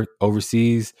go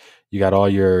overseas, you got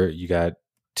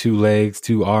 2 legs,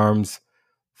 2 arms,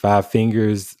 5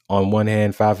 fingers on one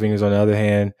hand, 5 fingers on the other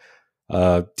hand,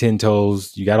 10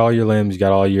 toes. You got all your limbs, you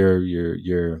got all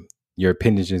your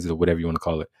appendages, or whatever you want to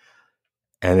call it.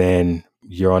 And then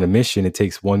you're on a mission. It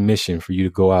takes one mission for you to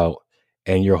go out,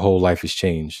 and your whole life has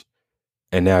changed.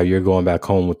 And now you're going back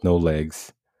home with no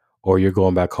legs, or you're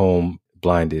going back home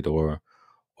blinded, or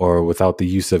without the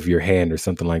use of your hand or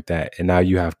something like that. And now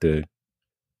you have to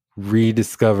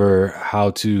rediscover how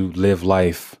to live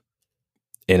life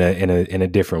in a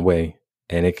different way.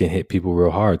 And it can hit people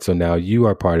real hard. So now you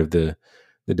are part of the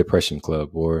depression club,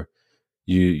 or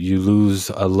you lose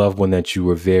a loved one that you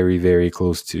were very, very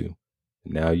close to.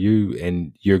 Now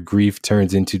your grief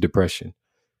turns into depression.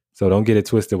 So don't get it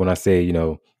twisted when I say,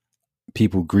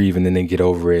 people grieve and then they get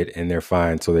over it and they're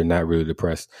fine, so they're not really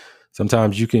depressed.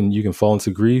 Sometimes you can fall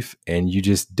into grief and you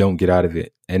just don't get out of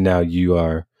it. And now you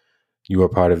are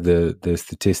part of the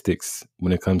statistics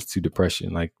when it comes to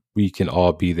depression. Like, we can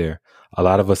all be there. A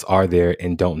lot of us are there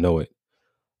and don't know it.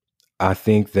 I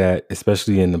think that,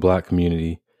 especially in the Black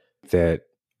community, that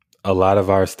a lot of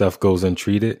our stuff goes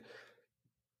untreated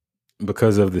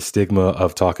because of the stigma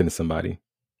of talking to somebody.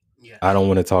 Yes. I don't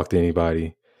want to talk to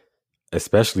anybody,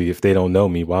 especially if they don't know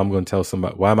me. Why am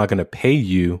I going to pay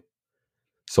you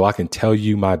so I can tell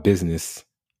you my business?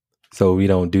 So we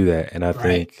don't do that. And I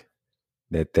think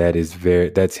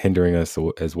that's hindering us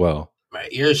as well.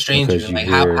 Right. You're a stranger. Like,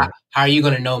 how are you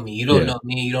going to know me? You don't know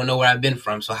me. You don't know where I've been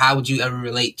from. So how would you ever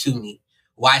relate to me?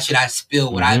 Why should I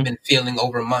spill what I've been feeling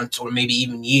over months or maybe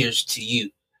even years to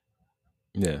you?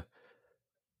 Yeah.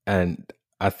 And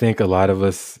I think a lot of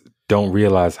us don't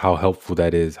realize how helpful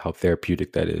that is, how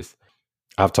therapeutic that is.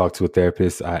 I've talked to a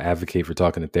therapist. I advocate for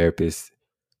talking to therapists.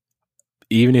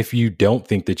 Even if you don't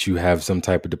think that you have some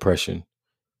type of depression,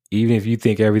 even if you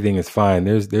think everything is fine,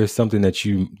 there's something that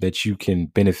you can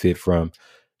benefit from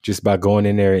just by going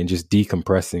in there and just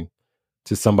decompressing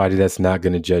to somebody that's not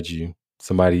going to judge you,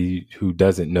 somebody who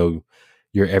doesn't know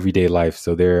your everyday life.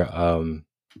 So they're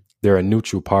a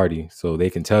neutral party, so they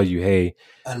can tell you, hey,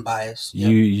 unbiased.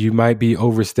 You might be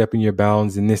overstepping your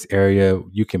bounds in this area.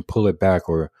 You can pull it back,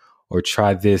 or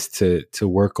try this to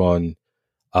work on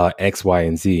X, Y,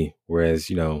 and Z. Whereas,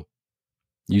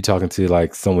 you talking to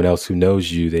like someone else who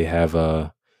knows you, they have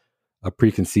a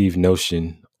preconceived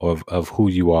notion of who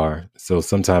you are. So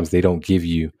sometimes they don't give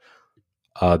you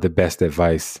the best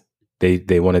advice.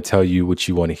 They want to tell you what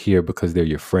you want to hear because they're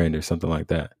your friend or something like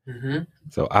that. Mm-hmm.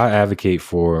 So I advocate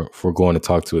for going to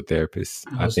talk to a therapist.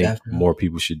 I Most think definitely. more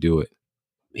people should do it.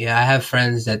 Yeah, I have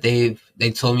friends that they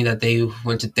told me that they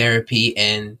went to therapy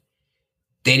and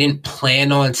they didn't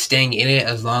plan on staying in it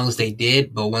as long as they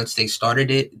did, but once they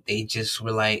started it, they just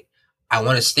were like, I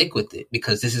want to stick with it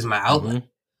because this is my outlet. Mm-hmm.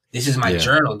 This is my Yeah.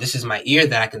 journal. This is my ear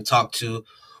that I can talk to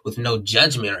with no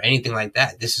judgment or anything like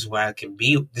that. This is where I can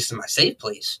be. This is my safe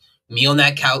place. Me on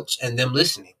that couch and them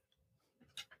listening.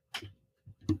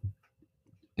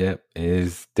 Yep, it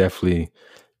is definitely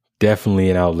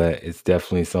an outlet. It's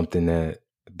definitely something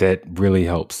that really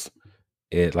helps.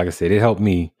 It, like I said, it helped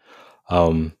me.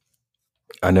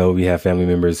 I know we have family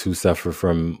members who suffer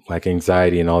from like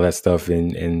anxiety and all that stuff,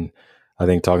 and I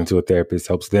think talking to a therapist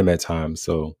helps them at times.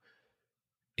 So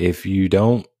if you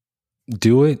don't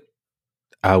do it,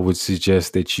 I would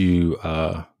suggest that you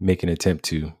make an attempt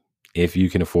to, if you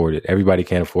can afford it. Everybody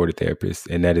can't afford a therapist,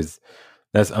 and that's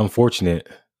unfortunate.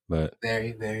 But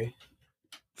Very, very.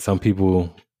 some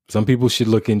people should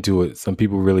look into it. Some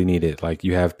people really need it. Like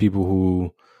you have people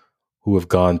who have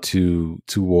gone to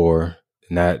war,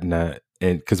 not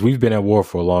and because we've been at war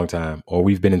for a long time, or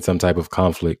we've been in some type of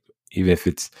conflict, even if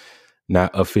it's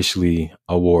not officially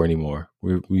a war anymore.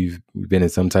 We've been in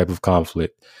some type of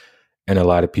conflict, and a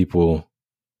lot of people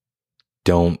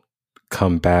don't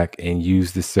come back and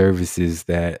use the services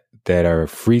that are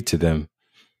free to them,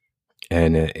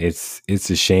 and it's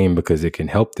a shame because it can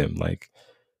help them. Like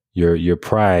your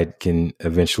pride can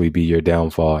eventually be your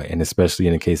downfall, and especially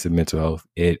in the case of mental health,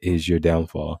 it is your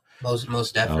downfall. Most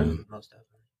definitely. Most definitely.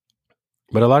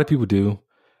 But a lot of people do,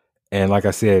 and like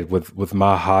I said, with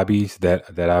my hobbies that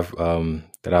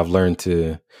I've learned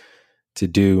to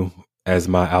do as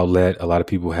my outlet, a lot of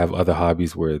people have other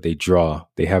hobbies where they draw.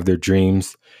 They have their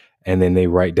dreams, and then they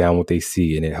write down what they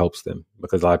see, and it helps them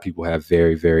because a lot of people have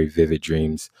very, very vivid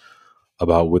dreams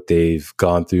about what they've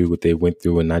gone through, what they went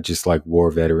through, and not just like war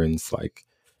veterans. Like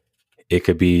it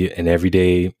could be an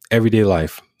everyday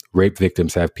life. Rape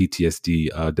victims have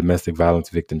PTSD. Domestic violence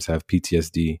victims have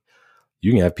PTSD.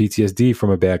 You can have PTSD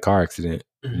from a bad car accident.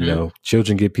 Mm-hmm.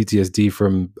 Children get PTSD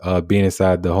from being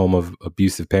inside the home of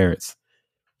abusive parents,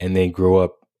 and they grow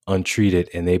up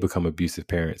untreated and they become abusive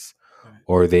parents,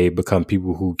 or they become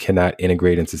people who cannot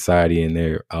integrate in society and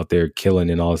they're out there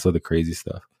killing and all this other crazy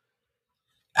stuff.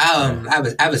 I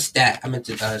have a stat. I meant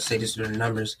to say this through the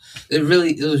numbers. It was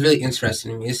really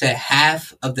interesting to me. It said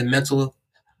half of the mental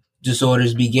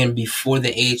disorders begin before the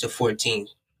age of 14,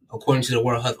 according to the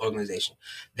World Health Organization.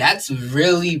 That's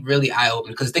really, really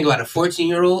eye-opening because think about a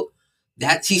 14-year-old.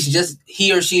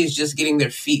 He or she is just getting their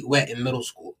feet wet in middle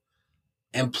school,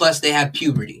 and plus they have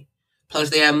puberty, plus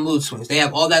they have mood swings. They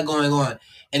have all that going on,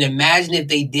 and imagine if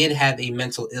they did have a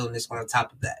mental illness on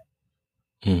top of that.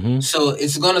 Mm-hmm. So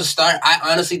it's going to start.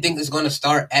 I honestly think it's going to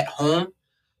start at home,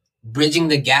 bridging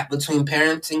the gap between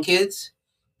parents and kids,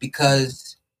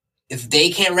 because if they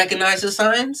can't recognize the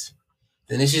signs,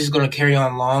 then it's just going to carry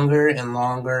on longer and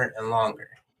longer and longer.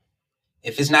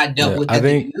 If it's not dealt with at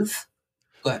the youth,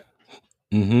 go ahead.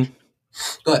 Mm-hmm.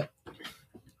 Go ahead.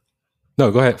 No,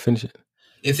 go ahead. Finish it.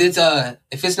 If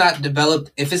it's not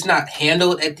developed, if it's not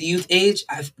handled at the youth age,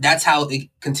 that's how it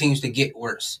continues to get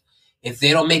worse. If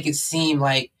they don't make it seem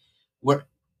like we're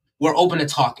open to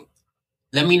talking,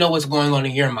 let me know what's going on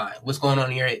in your mind, what's going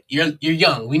on in you're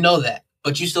young, we know that,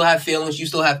 but you still have feelings, you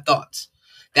still have thoughts.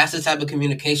 That's the type of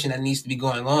communication that needs to be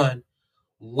going on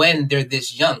when they're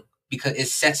this young, because it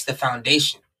sets the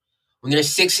foundation. When they're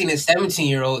 16 and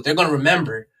 17-year-old, they're going to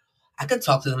remember, I could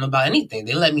talk to them about anything.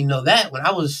 They let me know that when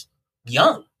I was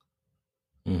young.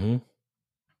 Mm-hmm.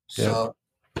 So,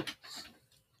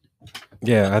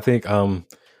 yeah, I think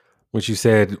what you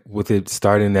said with it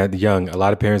starting that young, a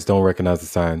lot of parents don't recognize the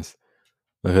signs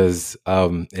because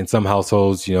in some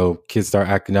households, kids start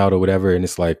acting out or whatever, and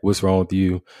it's like, what's wrong with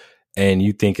you? And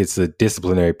you think it's a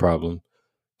disciplinary problem.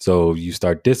 So you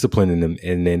start disciplining them,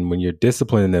 and then when you're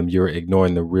disciplining them, you're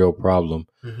ignoring the real problem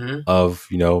of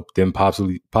them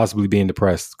possibly being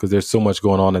depressed because there's so much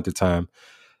going on at the time.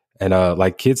 And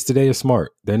like kids today are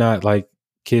smart. They're not like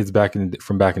kids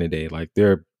from back in the day. Like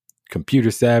they're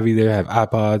computer savvy. They have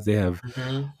iPods. They have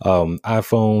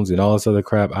iPhones and all this other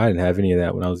crap. I didn't have any of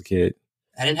that when I was a kid.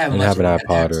 I didn't have an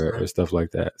iPod or stuff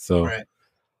like that. So,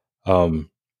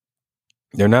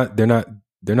 they're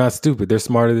not stupid. They're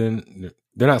smarter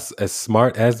they're not as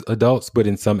smart as adults, but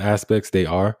in some aspects they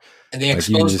are. And they're Like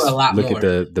you can exposed to a just lot look more.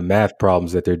 at the math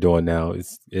problems that they're doing now.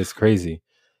 It's crazy.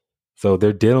 So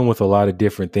they're dealing with a lot of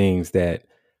different things that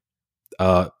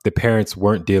the parents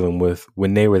weren't dealing with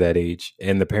when they were that age,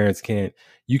 and the parents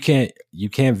you can't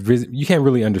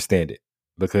really understand it,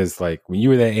 because like when you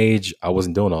were that age, I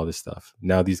wasn't doing all this stuff.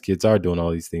 Now these kids are doing all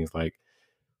these things, like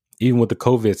even with the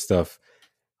COVID stuff,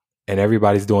 and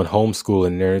everybody's doing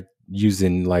homeschooling. They're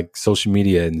using like social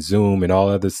media and Zoom and all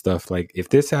other stuff. Like if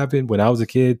this happened when I was a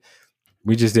kid,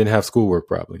 we just didn't have schoolwork.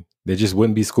 Probably there just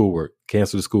wouldn't be schoolwork.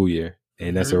 Cancel the school year,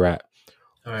 and that's a wrap.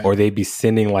 Right. Or they'd be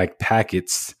sending like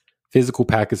physical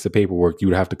packets of paperwork. You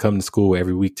would have to come to school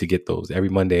every week to get those. Every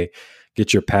Monday,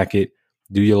 get your packet,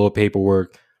 do your little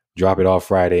paperwork, drop it off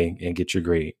Friday, and get your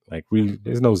grade. Like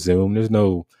there's no Zoom, there's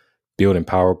no building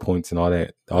PowerPoints and all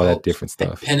that different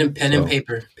stuff. Pen and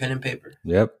paper.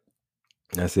 Yep,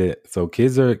 that's it. So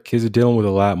kids are dealing with a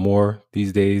lot more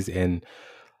these days, and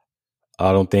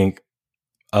I don't think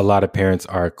a lot of parents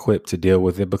are equipped to deal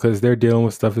with it because they're dealing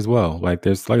with stuff as well. Like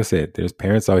I said, there's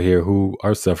parents out here who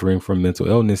are suffering from mental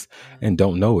illness and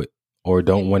don't know it or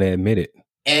don't want to admit it.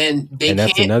 And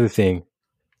that's another thing.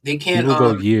 They can't People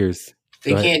go years.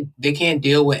 They can't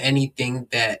deal with anything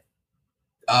that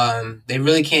they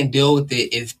really can't deal with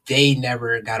it if they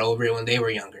never got over it when they were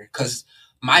younger. Because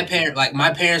my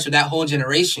parents or that whole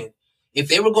generation, if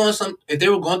they were going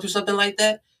through something like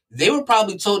that, they were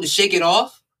probably told to shake it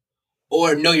off.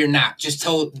 Or no, you're not. Just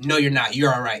told, no, you're not.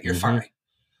 You're all right. You're fine.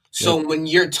 So when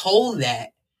you're told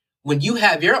that, when you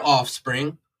have your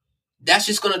offspring, that's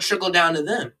just going to trickle down to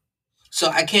them. So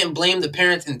I can't blame the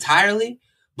parents entirely,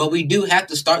 but we do have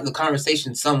to start the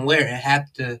conversation somewhere and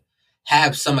have to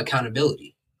have some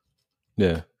accountability.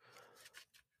 Yeah.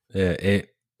 Yeah.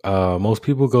 Most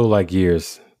people go like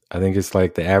years. I think it's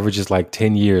like the average is like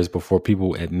 10 years before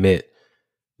people admit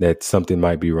that something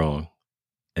might be wrong.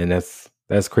 And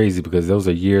that's crazy because those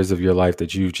are years of your life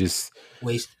that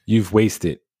you've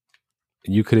wasted.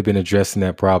 You could have been addressing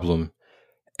that problem,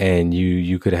 and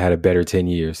you could have had a better 10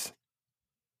 years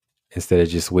instead of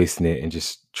just wasting it and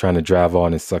just trying to drive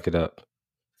on and suck it up.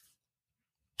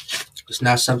 It's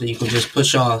not something you can just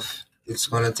push off. It's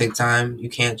going to take time. You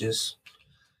can't just,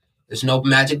 there's no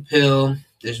magic pill.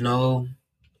 There's no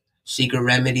secret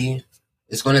remedy.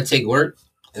 It's going to take work.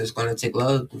 It's going to take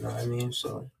love. You know what I mean?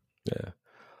 So, yeah.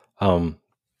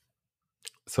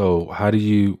 So what do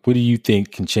you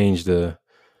think can change the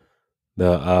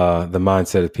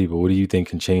mindset of people? What do you think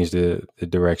can change the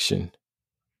direction?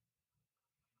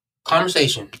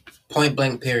 Conversation, point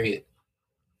blank, period.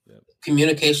 Yep.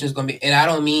 Communication is going to be, and I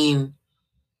don't mean,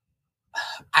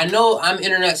 I know I'm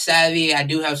internet savvy. I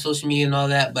do have social media and all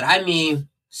that, but I mean,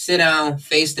 sit down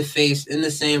face to face in the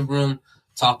same room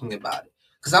talking about it.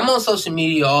 Because I'm on social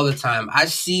media all the time. I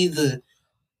see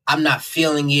I'm not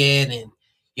feeling it, and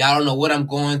y'all don't know what I'm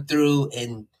going through,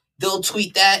 and they'll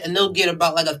tweet that, and they'll get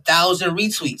about like 1,000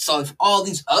 retweets. So if all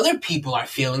these other people are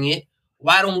feeling it,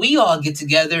 why don't we all get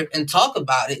together and talk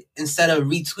about it instead of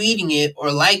retweeting it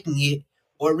or liking it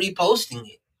or reposting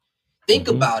it? Think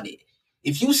about it.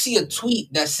 If you see a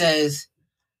tweet that says,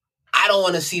 I don't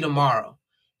want to see tomorrow,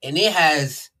 and it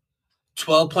has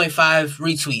 12.5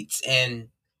 retweets and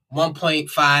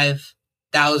 1.5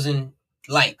 thousand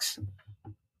likes,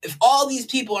 if all these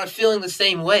people are feeling the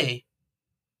same way,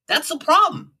 that's a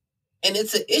problem. And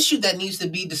it's an issue that needs to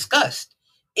be discussed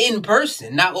in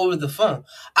person, not over the phone.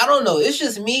 I don't know. It's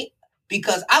just me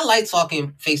because I like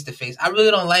talking face to face. I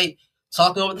really don't like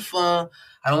talking over the phone.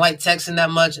 I don't like texting that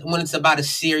much when it's about a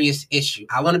serious issue.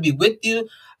 I want to be with you.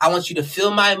 I want you to feel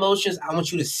my emotions. I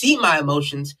want you to see my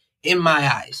emotions in my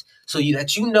eyes so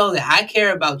that you know that I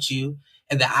care about you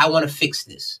and that I want to fix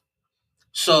this.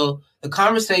 So the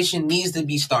conversation needs to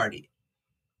be started.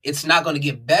 It's not going to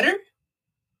get better.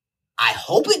 I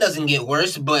hope it doesn't get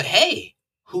worse, but hey,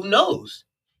 who knows?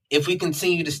 If we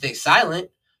continue to stay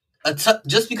silent,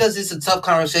 just because it's a tough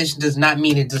conversation does not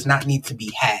mean it does not need to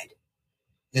be had,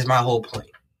 is my whole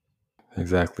point.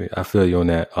 Exactly. I feel you on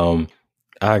that.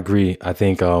 I agree. I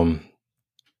think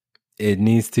it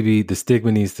needs to be, the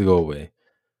stigma needs to go away.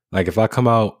 Like if I come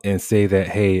out and say that,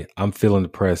 hey, I'm feeling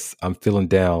depressed, I'm feeling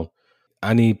down,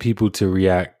 I need people to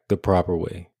react the proper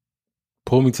way.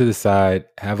 Pull me to the side,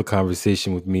 have a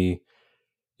conversation with me,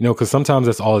 because sometimes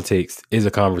that's all it takes is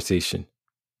a conversation.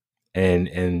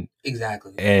 And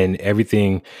exactly. And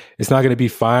everything, it's not going to be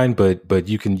fine, but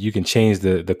you can change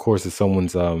the course of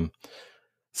someone's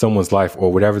life,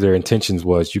 or whatever their intentions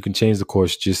was. You can change the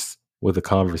course just with a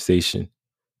conversation.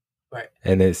 Right.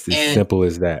 And it's as simple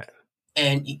as that.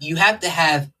 And you have to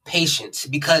have patience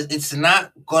because it's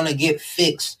not going to get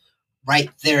fixed right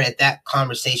there at that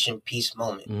conversation piece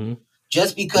moment. Mm-hmm.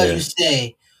 Just because Yeah. you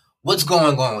say, what's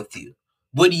going on with you?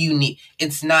 What do you need?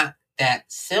 It's not that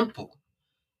simple.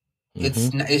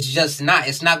 Mm-hmm. It's just not.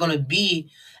 It's not going to be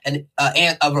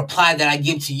a reply that I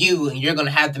give to you, and you're going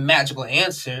to have the magical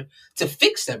answer to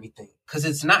fix everything. Because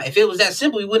it's not. If it was that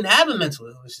simple, we wouldn't have a mental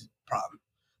illness problem.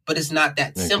 But it's not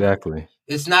that simple. Exactly.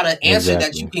 It's not an answer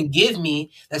that you Exactly. can give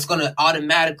me that's going to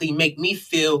automatically make me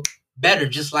feel better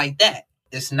just like that.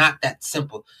 It's not that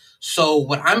simple. So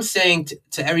what I'm saying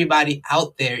to everybody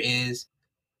out there is,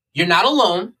 you're not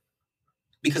alone.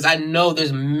 Because I know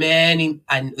there's many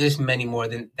more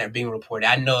than that are being reported.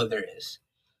 I know there is.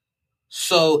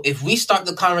 So if we start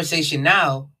the conversation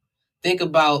now, think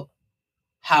about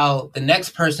how the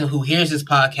next person who hears this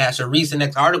podcast or reads the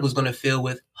next article is going to feel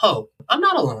with, oh, I'm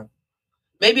not alone.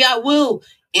 Maybe I will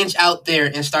inch out there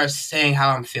and start saying how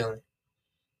I'm feeling.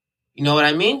 You know what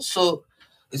I mean? So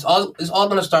it's all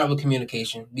going to start with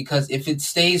communication, because if it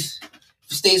stays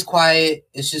quiet,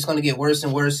 it's just going to get worse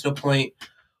and worse to the point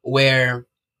where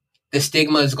the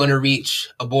stigma is going to reach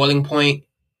a boiling point,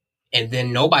 and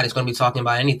then nobody's going to be talking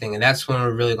about anything. And that's when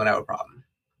we're really going to have a problem.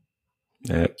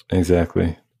 Yeah,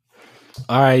 exactly.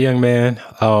 All right, young man.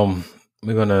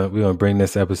 We're gonna bring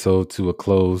this episode to a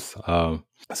close.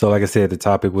 So like I said, the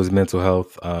topic was mental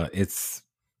health. It's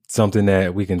something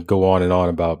that we can go on and on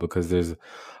about, because there's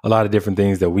a lot of different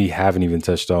things that we haven't even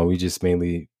touched on. We just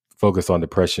mainly focus on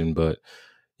depression, but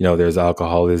there's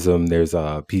alcoholism, there's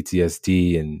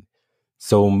PTSD, and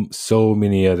so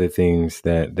many other things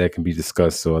that can be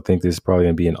discussed. So I think this is probably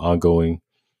going to be an ongoing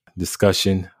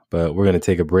discussion, but we're going to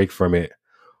take a break from it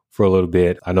for a little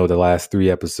bit. I know the last 3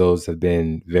 episodes have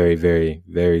been very, very,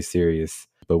 very serious,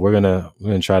 but we're gonna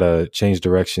try to change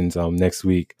directions next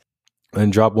week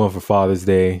and drop one for Father's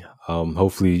Day.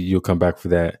 Hopefully you'll come back for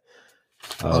that.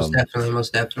 Most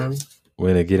definitely. We're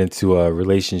gonna get into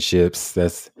relationships.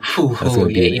 That's gonna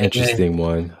be an interesting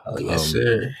one. Oh yes,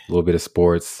 sir. A little bit of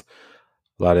sports.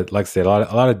 A lot of, like I said, a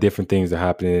lot of different things are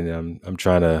happening. I'm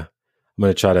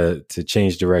gonna try to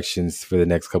change directions for the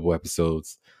next couple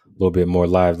episodes. A little bit more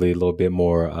lively, a little bit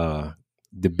more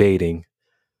debating.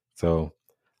 So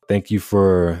thank you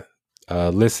for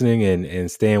listening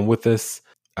and staying with us.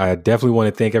 I definitely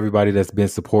want to thank everybody that's been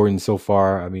supporting so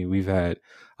far. I mean,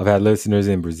 I've had listeners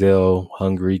in Brazil,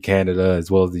 Hungary, Canada,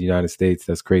 as well as the United States.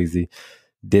 That's crazy.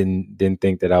 Didn't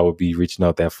think that I would be reaching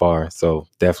out that far. So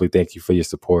definitely thank you for your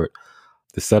support.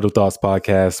 The Subtle Thoughts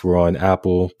Podcast, we're on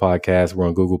Apple Podcasts, we're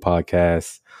on Google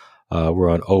Podcasts, we're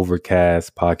on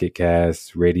Overcast, Pocket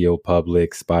Cast, Radio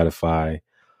Public, Spotify,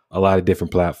 a lot of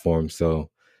different platforms.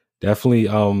 So definitely,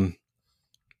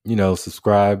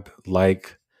 subscribe,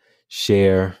 like,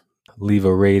 share, leave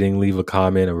a rating, leave a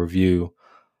comment, a review.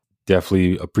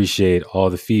 Definitely appreciate all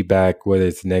the feedback, whether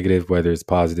it's negative, whether it's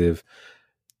positive.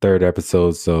 3rd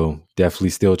episode, so definitely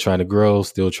still trying to grow,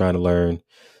 still trying to learn,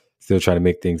 still trying to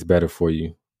make things better for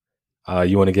you.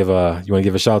 You want to give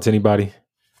a shout out to anybody?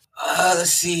 Let's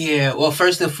see here. Well,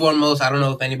 first and foremost, I don't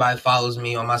know if anybody follows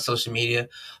me on my social media,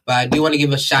 but I do want to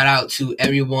give a shout out to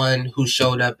everyone who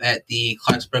showed up at the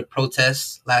Clarksburg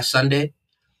protests last Sunday.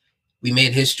 We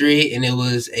made history, and it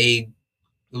was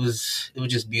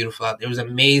just beautiful out there. It was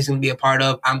amazing to be a part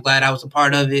of. I'm glad I was a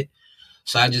part of it.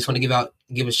 So I just want to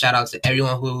give a shout out to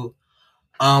everyone who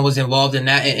was involved in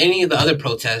that and any of the other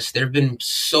protests. There have been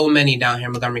so many down here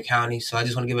in Montgomery County, so I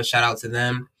just want to give a shout out to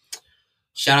them.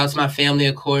 Shout out to my family,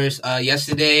 of course.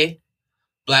 Yesterday,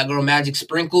 Black Girl Magic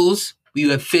Sprinkles, we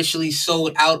officially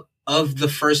sold out of the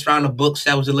first round of books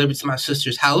that was delivered to my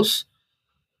sister's house.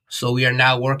 So we are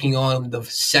now working on the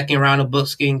second round of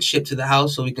books getting shipped to the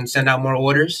house so we can send out more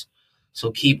orders.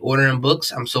 So keep ordering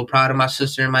books. I'm so proud of my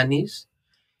sister and my niece.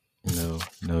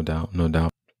 No doubt. All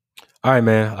right,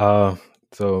 man.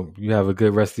 So you have a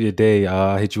good rest of your day.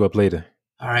 I'll hit you up later.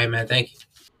 All right, man. Thank you.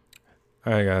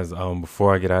 All right, guys.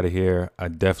 Before I get out of here, I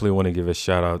definitely want to give a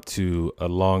shout out to a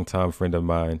longtime friend of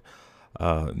mine,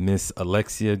 Miss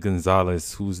Alexia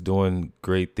Gonzalez, who's doing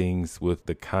great things with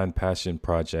the Compassion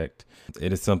Project.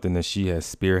 It is something that she has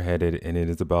spearheaded, and it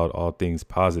is about all things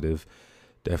positive.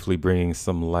 Definitely bringing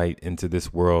some light into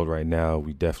this world right now.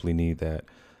 We definitely need that.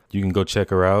 You can go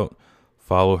check her out,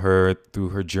 follow her through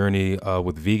her journey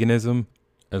with veganism,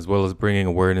 as well as bringing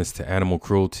awareness to animal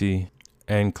cruelty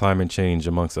and climate change,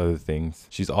 amongst other things.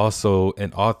 She's also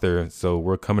an author, so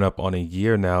we're coming up on a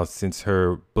year now since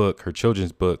her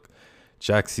children's book,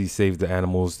 Jaxie Save the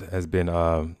Animals, has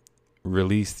been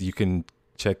released. You can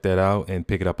check that out and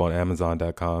pick it up on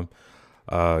Amazon.com.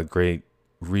 Great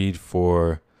read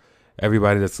for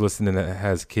everybody that's listening that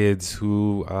has kids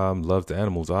who love the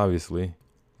animals, obviously.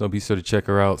 So be sure to check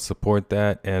her out, support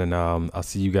that, and I'll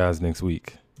see you guys next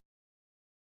week.